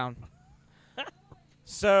 Quiet down.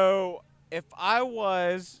 So, if I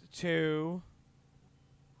was to...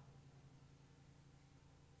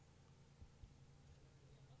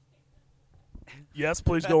 Yes,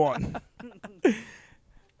 please go on.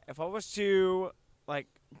 If I was to, like,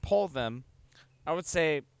 poll them, I would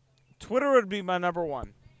say Twitter would be my number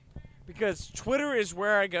one. Because Twitter is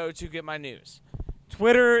where I go to get my news.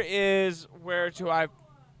 Twitter is where if I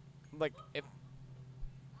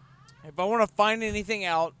want to find anything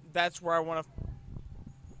out, that's where I want to...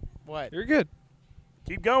 What? You're good.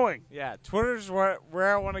 Keep going. Yeah, Twitter's where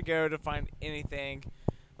I want to go to find anything,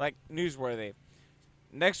 like, newsworthy.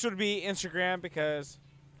 Next would be Instagram because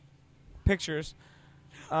pictures.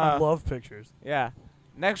 I love pictures. Yeah.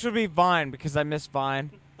 Next would be Vine because I miss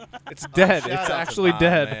Vine. It's dead. Shout It's out to actually Vine,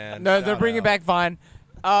 dead. man. No, they're Shout bringing out. back Vine.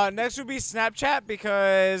 Next would be Snapchat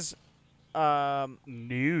because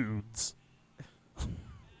Nudes.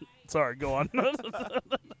 Sorry, go on.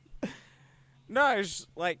 no, it's just,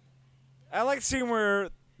 like, I like seeing where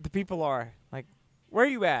the people are. Like, where are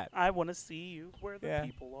you at? I want to see you where the Yeah.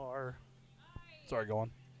 people are. Sorry, go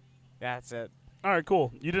on. Yeah, that's it. All right,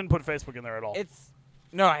 cool. You didn't put Facebook in there at all.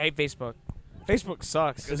 No, I hate Facebook. Facebook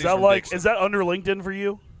sucks. Because Is he's that from like Dixon. is that under LinkedIn for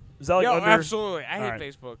you? Is that like Yo, under? absolutely. I hate All right.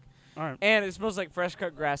 Facebook. All right. And it smells like fresh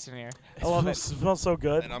cut grass in here. It I love it. smells so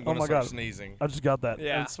good. And I'm Oh going to my start god. sneezing. I just got that.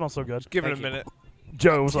 Yeah. It smells so good. Give it Thank a you. minute.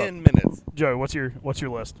 Joe, what's up? 10 minutes. Joe, what's your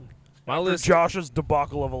list? My After list. Josh's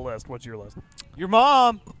debacle of a list. What's your list? Your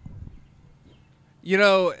mom. You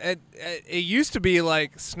know, it used to be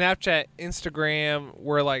like Snapchat, Instagram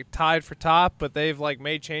were like tied for top, but they've like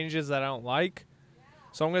made changes that I don't like.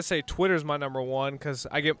 So I'm gonna say Twitter's my number one because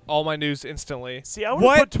I get all my news instantly. See, I would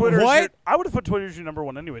What? have put Twitter. What? I would have put Twitter as your number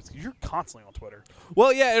one anyways because you're constantly on Twitter,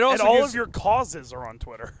 Well, yeah, it also and all gives- of your causes are on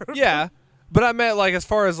Twitter. yeah, but I meant like as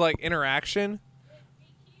far as like interaction,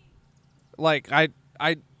 like I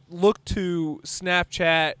look to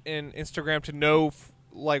Snapchat and Instagram to know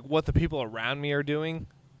like what the people around me are doing.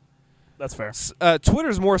 That's fair.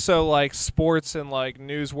 Twitter's more so like sports and like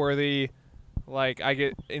newsworthy. Like I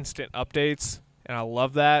get instant updates, and I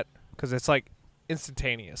love that because it's like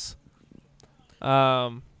instantaneous.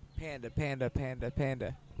 Panda, panda, panda,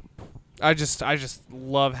 panda. I just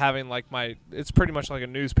love having like my. It's pretty much like a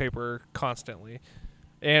newspaper constantly,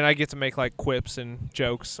 and I get to make like quips and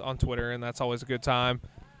jokes on Twitter, and that's always a good time.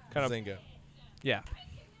 Kind of Zinga. yeah,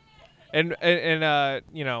 and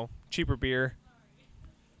you know, cheaper beer.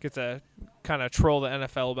 Get to kind of troll the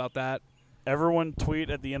NFL about that. Everyone tweet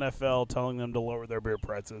at the NFL telling them to lower their beer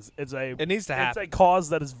prices. It's a It needs to it's happen. a cause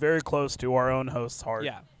that is very close to our own host's heart.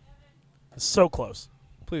 Yeah, So close.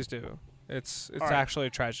 please do. It's All right. actually a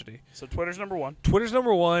tragedy. So Twitter's number one. Twitter's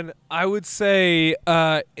number one. I would say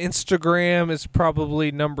Instagram is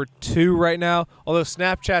probably number two right now. Although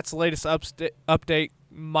Snapchat's latest update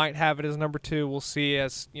might have it as number two. We'll see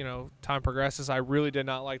as time progresses. I really did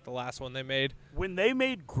not like the last one they made. When they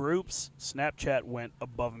made groups, Snapchat went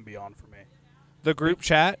above and beyond for me. The group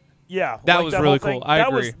chat. Yeah, That like was whole really thing, cool. I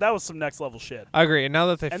agree. That was some next level shit. I agree. And now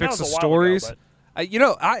that they And fixed that the was a while ago, stories, but-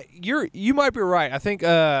 you might be right. I think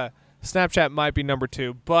Snapchat might be number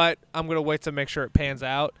two, but I'm gonna wait to make sure it pans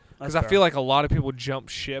out because That's I fair. feel like a lot of people jump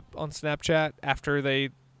ship on Snapchat after they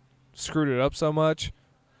screwed it up so much.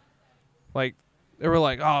 Like they were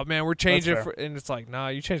like, "Oh man, we're changing," fair. and it's like, "Nah,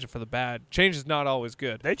 you changed it for the bad. Change is not always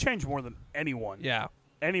good." They change more than anyone. Yeah.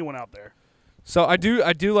 Anyone out there. So I do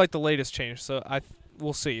like the latest change. So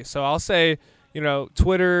we'll see. So I'll say,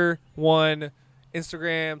 Twitter 1,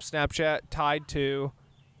 Instagram, Snapchat tied 2,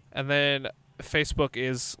 and then Facebook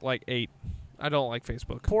is like 8. I don't like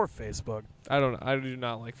Facebook. Poor Facebook. I do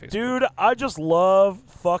not like Facebook. Dude, I just love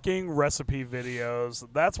fucking recipe videos.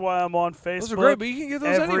 That's why I'm on Facebook. those are great, but you can get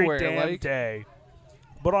those every anywhere. damn Like, day.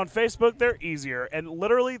 But on Facebook, they're easier. And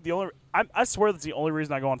literally, I swear that's the only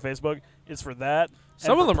reason I go on Facebook is for that.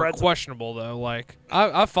 Some And of for them are pretzel- questionable though. Like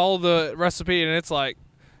I follow the recipe and it's like,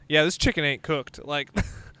 yeah, this chicken ain't cooked. Like,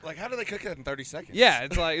 Like, how do they cook it in 30 seconds? yeah,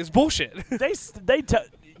 it's like it's bullshit.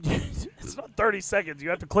 It's not 30 seconds. You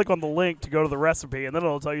have to click on the link to go to the recipe, and then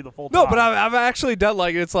it'll tell you the full No, time. but I've actually done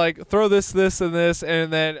like it's like throw this, and this,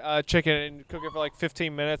 and then chicken and cook it for like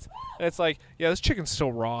 15 minutes. And it's like, yeah, this chicken's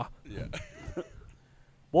still raw. Yeah.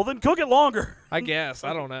 Well, then cook it longer. I guess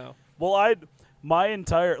I don't know. Well,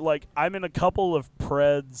 I'm in a couple of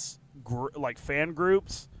Preds like fan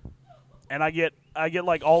groups, and I get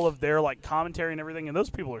like all of their like commentary and everything, and those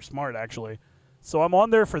people are smart actually. So I'm on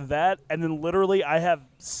there for that, and then literally I have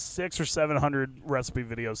 600 or 700 recipe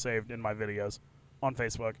videos saved in my videos on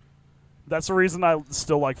Facebook. That's the reason I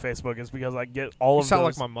still like Facebook, is because I get all You of sound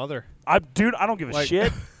those. like my mother. I don't give a Like-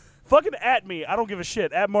 shit. Fucking at me. I don't give a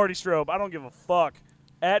shit. At Marty Strobe. I don't give a fuck.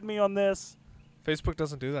 At me on this. Facebook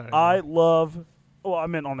doesn't do that anymore. I love. Well, I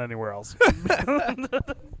meant on anywhere else.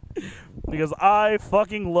 Because I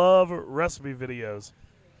fucking love recipe videos.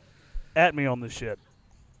 At me on this shit.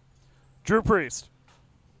 Drew Priest.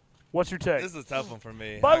 What's your take? This is a tough one for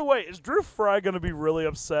me. By the way, is Drew Fry going to be really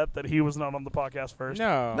upset that he was not on the podcast first?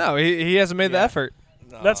 No, he hasn't made the Yeah. effort.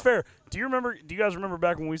 No. That's fair. Do you guys remember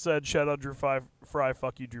back when we said shout out Drew Fry,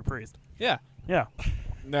 fuck you, Drew Priest? Yeah, Yeah.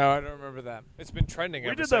 No, I don't remember that. it's been trending. We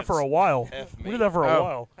ever did that for a since. while. F We me. did that for a Oh.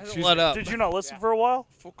 while. Hasn't let up. Did you not listen for a while?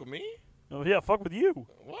 Fuck with me? Oh, yeah, fuck with you.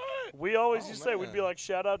 What? We always Oh, used to say, we'd be man. like,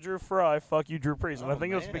 shout out Drew Fry, fuck you, Drew Priest. And I Oh,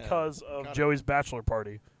 think it was man. because of Got it. Joey's bachelor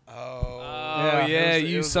party. Oh. Oh yeah, it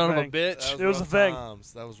was you a son of a thing. bitch. It was a thing.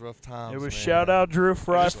 That was rough times. It was man. shout out Drew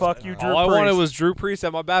Fry, just- fuck you, Drew All I Priest. wanted was Drew Priest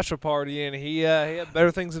at my bachelor party, and he had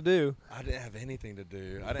better things to do. I didn't have anything to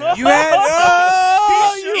do. I didn't have You had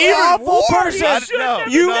you awful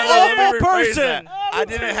person. You awful person. I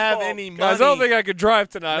didn't have any money. Guys, I don't think I could drive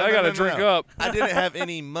tonight. No, I no, gotta no, drink no. up. I didn't have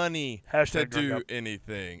any money to Hashtag drink do up.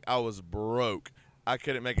 anything. I was broke. I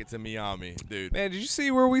couldn't make it to Miami, dude. Man, did you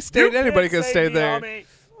see where we You stayed? Anybody can't could say stay me there. on me.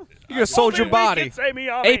 You could have sold your Only we body. can say me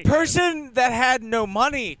on A me. person that had no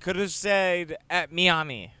money could have stayed at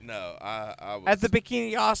Miami No, I was at the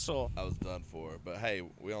Bikini Hostel. I was done for. But hey,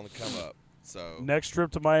 we only come up. So Next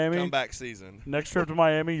trip to Miami. comeback season. Next trip to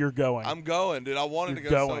Miami, you're going. I'm going, dude. I wanted You're to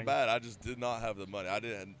go so going. bad. I just did not have the money. I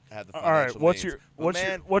didn't have the All financial right, what's means. your- But what's your-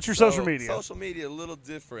 man, what's your so social media? Social media a little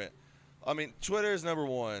different. I mean, Twitter is number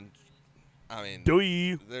one. I mean, Do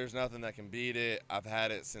you? there's nothing that can beat it. I've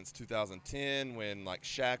had it since 2010 when like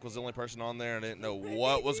Shaq was the only person on there and I didn't know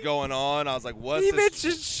what was going on. I was like, what's He this?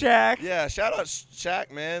 mentioned Shaq. Yeah, shout out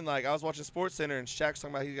Shaq, man. Like I was watching Sports Center and Shaq's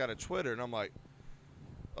talking about he got a Twitter and I'm like,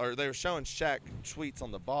 or they were showing Shaq tweets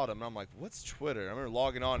on the bottom and I'm like, what's Twitter? I remember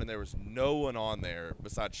logging on and there was no one on there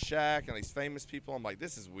besides Shaq and these famous people. I'm like,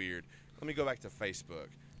 this is weird. Let me go back to Facebook.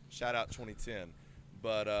 Shout out 2010.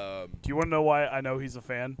 But Do you want to know why I know he's a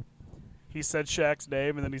fan? He said Shaq's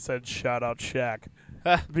name, and then he said, shout out Shaq.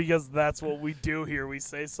 Because that's what we do here. We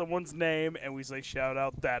say someone's name, and we say, shout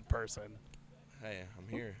out that person. hey, I'm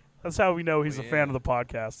here. That's how we know he's a Yeah. fan of the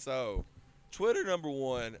podcast. So, Twitter number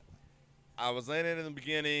one. I was in it in the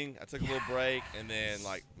beginning. I took a little break, and then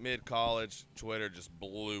like mid college, Twitter just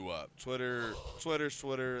blew up. Twitter.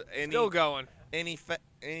 Any Still going. any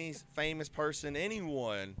famous person,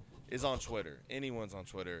 anyone is on Twitter. Anyone's on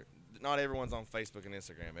Twitter. Not everyone's on Facebook and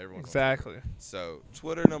Instagram. Everyone's Exactly. On Twitter. So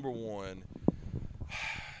Twitter number one.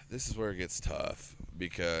 This is where it gets tough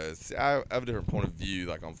because I have a different point of view.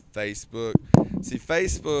 Like on Facebook, see,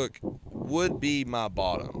 Facebook would be my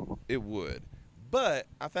bottom. It would. But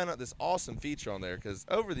I found out this awesome feature on there because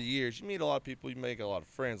over the years, you meet a lot of people, you make a lot of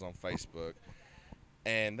friends on Facebook,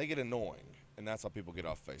 and they get annoying. And that's how people get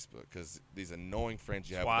off Facebook because these annoying friends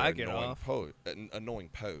you have why with I their get annoying, off. annoying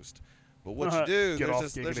post. But what you do, Get off,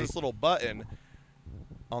 there's giggity. this little button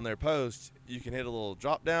on their post. You can hit a little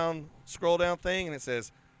drop down, scroll down thing, and it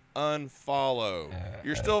says unfollow.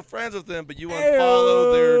 You're still friends with them, but you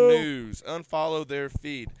unfollow their news, unfollow their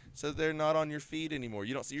feed. So they're not on your feed anymore.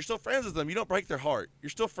 You don't see. You're still friends with them. You don't break their heart. You're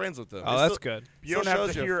still friends with them. Oh, It that's still- good. You don't still have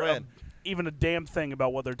shows to you're a hear friend. even a damn thing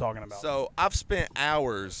about what they're talking about. So I've spent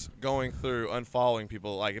hours going through unfollowing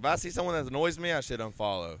people. Like if I see someone that annoys me, I should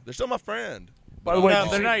unfollow. They're still my friend. By the way, No, did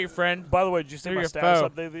you they're see- not your friend. By the way, did you see They're my your status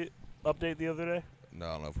foe. update the other day? No,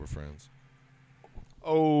 I don't know if we're friends.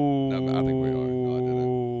 Oh, No, I think we are. No, I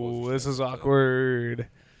didn't. What was your this is status? awkward.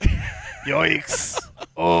 Yikes!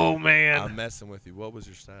 Oh man. I'm messing with you. What was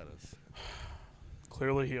your status?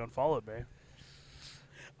 Clearly, he unfollowed me.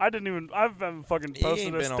 I haven't fucking You posted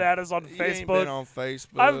ain't a been on- status on You ain't been Facebook. on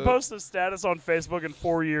Facebook. I haven't posted a status on Facebook in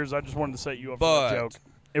 4 years. I just wanted to set you up for But- a joke.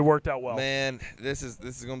 It worked out well. Man, this is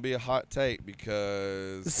gonna be a hot take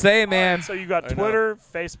because Say, man. So you got I know. Twitter,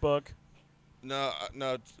 Facebook. No.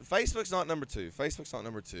 Facebook's not number 2. Facebook's not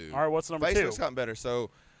number 2. All right, what's number 2? Facebook's gotten better. So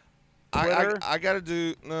Twitter? I got to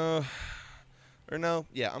do no. Or no,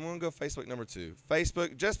 yeah, I'm going to go Facebook number 2.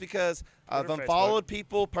 Facebook, just because I've Twitter, unfollowed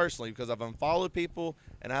people personally, because I've unfollowed people,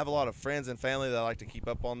 and I have a lot of friends and family that I like to keep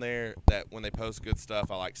up on there, that when they post good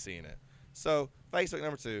stuff, I like seeing it. So, Facebook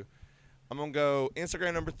number 2. I'm going to go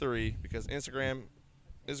Instagram number 3, because Instagram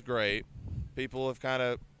is great. People have kind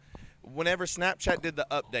of, whenever Snapchat did the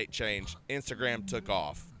update change, Instagram took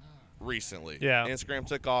off recently. Yeah. Instagram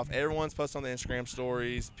took off. Everyone's posting on the Instagram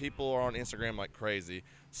stories. People are on Instagram like crazy.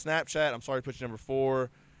 Snapchat, I'm sorry to put you number 4.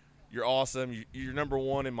 You're awesome. You're number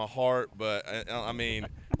 1 in my heart, but I mean,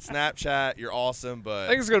 Snapchat, you're awesome, but I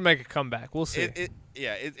think it's gonna make a comeback. We'll see.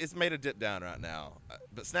 It's made a dip down right now.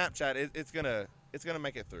 But Snapchat, it's gonna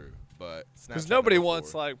make it through. But Because Snapchat nobody number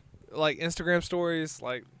wants 4. like Instagram stories.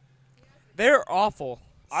 Like They're awful.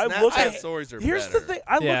 I look Snapchat at stories are Here's better. the thing.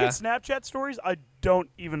 I look Yeah. at Snapchat stories. I don't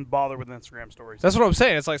even bother with Instagram stories. that's what I'm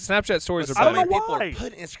saying. It's like Snapchat stories are I don't better. know People why. are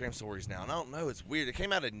putting Instagram stories now, and I don't know. It's weird. It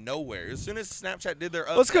came out of nowhere. As soon as Snapchat did their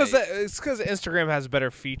update. Well, it's because Instagram has better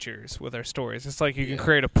features with their stories. It's like you can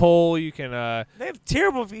create a poll. You can They have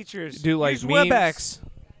terrible features. do like Use memes. WebEx.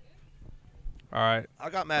 All right. I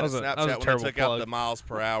got mad That at was a Snapchat when they terrible took out plug. the miles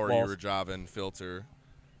per hour you Balls. were driving filter,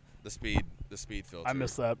 the speed filter. I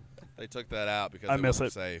miss that. They took that out because I it miss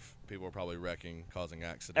wasn't it. safe. People were probably wrecking, causing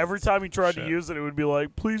accidents. Every time you tried to Shit. use it, it would be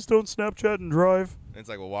like, "Please don't Snapchat and drive." And it's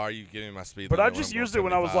like, well, why are you giving my speed But limit I when just I'm going used it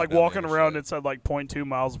when I was 75 like down the walking around. It interstate? said like 0.2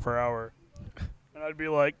 miles per hour, and I'd be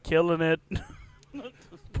like, "Killing it,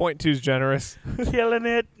 0.2's generous. killing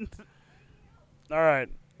it." All right.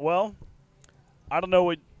 Well, I don't know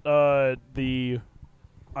what I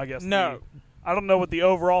don't know what the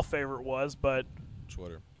overall favorite was, but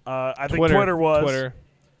Twitter. I think Twitter was. Twitter.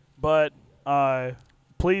 But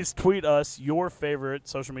please tweet us your favorite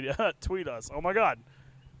social media. Tweet us. Oh my God.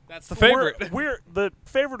 That's the favorite. We're the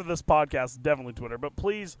favorite of this podcast is definitely Twitter, but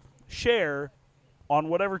please share on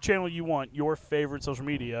whatever channel you want your favorite social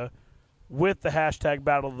media with the hashtag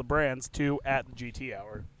Battle of the Brands to @GT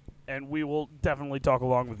Hour, and we will definitely talk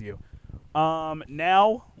along with you.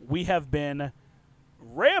 Now we have been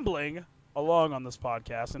rambling along on this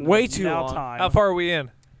podcast, and Way it is too now long. time. How far are we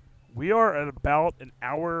in? We are at about an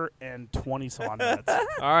hour and 20 some minutes. All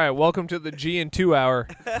right. Welcome to the G and 2 hour.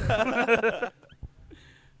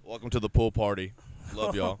 Welcome to the pool party.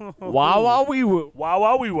 Love y'all. Wow, wow, wee woo.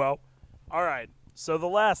 Wow, we will. All right. So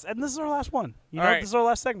and this is our last one. You All know, right. this is our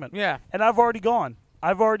last segment. Yeah. And I've already gone.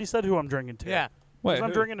 I've already said who I'm drinking to. Yeah. 'Cause Wait, I'm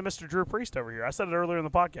who? drinking to Mr. Drew Priest over here. I said it earlier in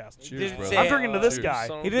the podcast. Cheers, didn't brother. say I'm it. drinking to this Cheers.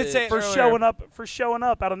 guy He did say it for earlier. showing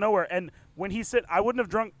up out of nowhere. And when he said I wouldn't have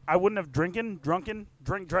drunk drunken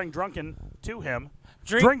to him.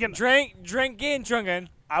 Drinking. Drunken.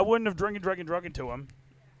 I wouldn't have drunken to him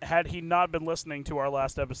had he not been listening to our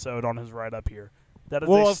last episode on his ride up here. That is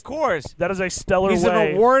Well, of course. that is a stellar He's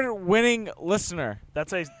way. an award-winning listener.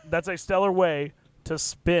 That's a stellar way to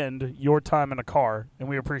spend your time in a car, and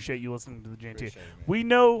we appreciate you listening to the GNT. Appreciate it, man. We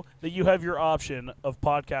know that you have your option of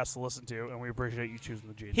podcasts to listen to, and we appreciate you choosing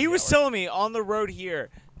the GNT. He was Hour. telling me on the road here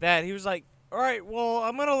that he was like, all right, well,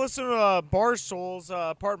 I'm going to listen to Barstool's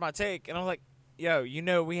Part of My Take. And I'm like, yo, you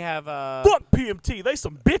know we have Fuck PMT, they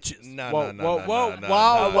some bitches. No, Whoa, no, whoa, no, whoa, no, no,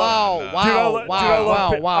 wow, no, wow, no, no.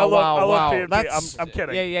 wow, Dude, I love wow. PMT. That's- I'm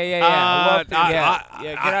kidding. Yeah. I love PMT.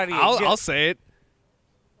 Yeah, get out of here. I'll say it.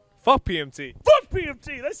 Fuck PMT. Fuck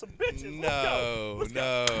PMT, they some bitches. Let's go.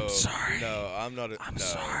 No. Sorry. No, I'm not. I'm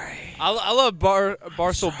Sorry. I love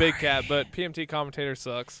Barstool Big Cat, but PMT commentator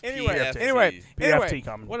sucks. Anyway, PFT. PFT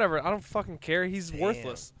comment. Whatever. I don't fucking care. He's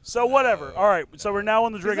worthless. So whatever. All right. So we're now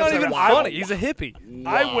on the He's drink not up even segment. funny. He's a hippie.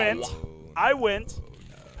 I went.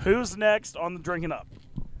 Who's next on the drinking up?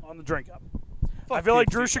 On the drink up. Fuck I feel like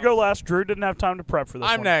PMT, Drew should go last. Drew didn't have time to prep for this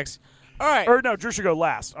I'm one. next. All right. Or no, Drew should go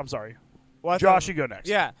last. I'm sorry. Well, I Josh, thought- you go next.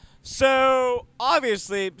 Yeah. So,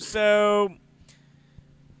 obviously,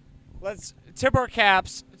 let's tip our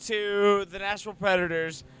caps to the Nashville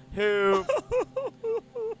Predators who,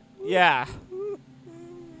 yeah.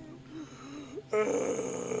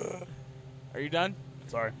 Are you done?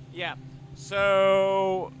 Sorry. Yeah.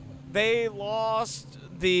 So, they lost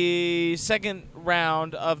the second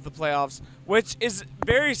round of the playoffs, which is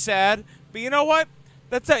very sad. But you know what?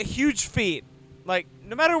 That's a huge feat. Like,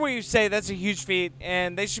 no matter what you say, that's a huge feat,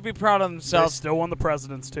 and they should be proud of They themselves. still won the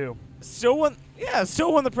Presidents too. Still won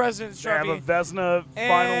the President's They have Trophy. a Vesna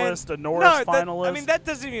And- finalist, a Norris finalist. I mean, that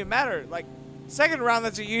doesn't even matter. Like, second round,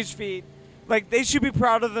 that's a huge feat. Like, they should be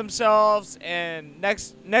proud of themselves. And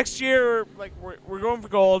next year, like, we're going for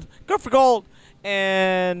gold. Go for gold.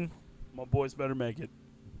 And My boys better make it.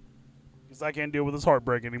 Because I can't deal with this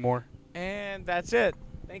heartbreak anymore. And that's it.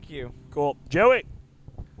 Thank you. Cool. Joey.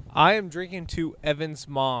 I am drinking to Evan's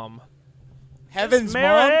mom. Heaven's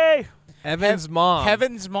mom? Mary. Evan's mom.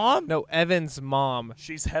 Heaven's mom? No, Evan's mom.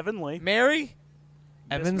 She's heavenly. Mary?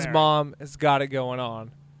 Evan's Mary. mom has got it going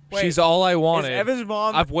on. Wait, She's all I Is wanted. Evan's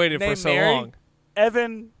mom I've waited for named so Mary? long.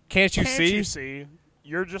 Evan. Can't you You see? see?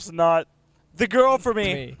 You're just not. The girl for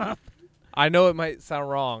me. Me. I know it might sound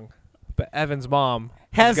wrong, but Evan's mom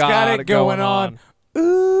Has got it going on.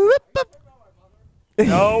 Ooh,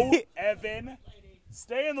 No, Evan.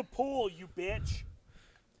 Stay in the pool, you bitch.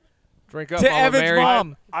 Drink up, to Mama Evan's Mary.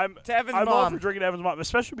 mom. I'm To Evan's I'm all mom. for drinking Evan's mom,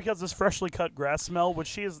 especially because this freshly cut grass smell, which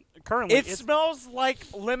she is currently. It smells like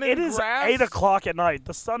lemon It is grass. 8 o'clock at night.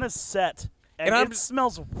 The sun is set, and, And it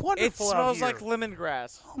smells wonderful. It smells out like here.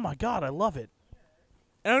 lemongrass. Oh my god, I love it.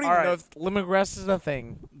 I don't even All right. know if lemongrass is a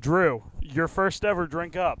thing. Drew, your first ever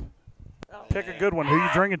drink up. Pick a good one. Who you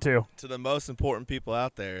drinking to? To the most important people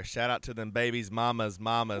out there, shout out to them babies, mamas.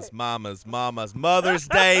 Mother's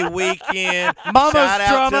Day weekend. Mamas, shout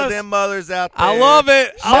out dramas. to them mothers out there. I love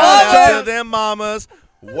it. Shout out to them mamas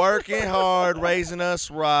working hard, raising us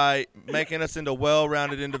right, making us into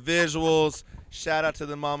well-rounded individuals. Shout out to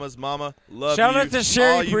the mamas, mama. Love Shout you. out to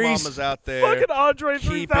Sherry all you Priest. mamas out there. Fucking Andre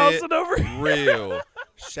Keep 3000 it over here. real.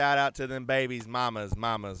 Shout out to them babies, mamas.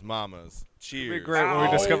 Cheers. It'd be great when we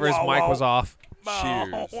Ow, discover his wow, mic wow. was off.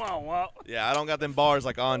 Cheers. Wow. Yeah, I don't got them bars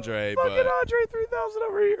like Andre, Fucking but Andre 3000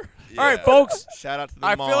 over here. yeah. All right, folks. Shout out to the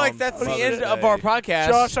I moms. feel like that's the Mother's end of Day. our podcast.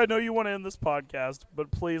 Josh, I know you want to end this podcast, but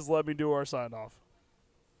please let me do our sign off.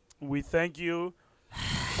 We thank you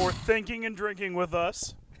for thinking and drinking with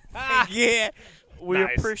us. Yeah. We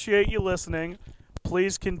Nice. appreciate you listening.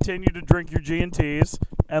 Please continue to drink your G&Ts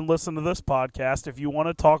and listen to this podcast. If you want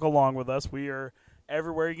to talk along with us, we are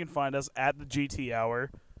everywhere you can find us at the GT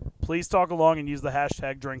Hour. Please talk along and use the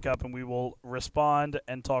hashtag DrinkUp, and we will respond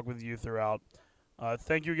and talk with you throughout.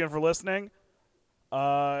 Thank you again for listening.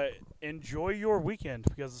 Enjoy your weekend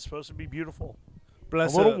because it's supposed to be beautiful.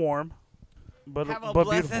 Bless a little up. warm, but Have a beautiful.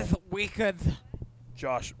 blessed weekend.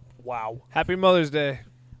 Josh, wow. Happy Mother's Day.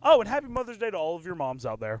 Oh, and happy Mother's Day to all of your moms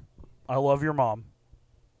out there. I love your mom.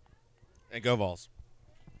 And go Vols.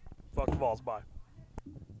 Fuck the balls. Bye.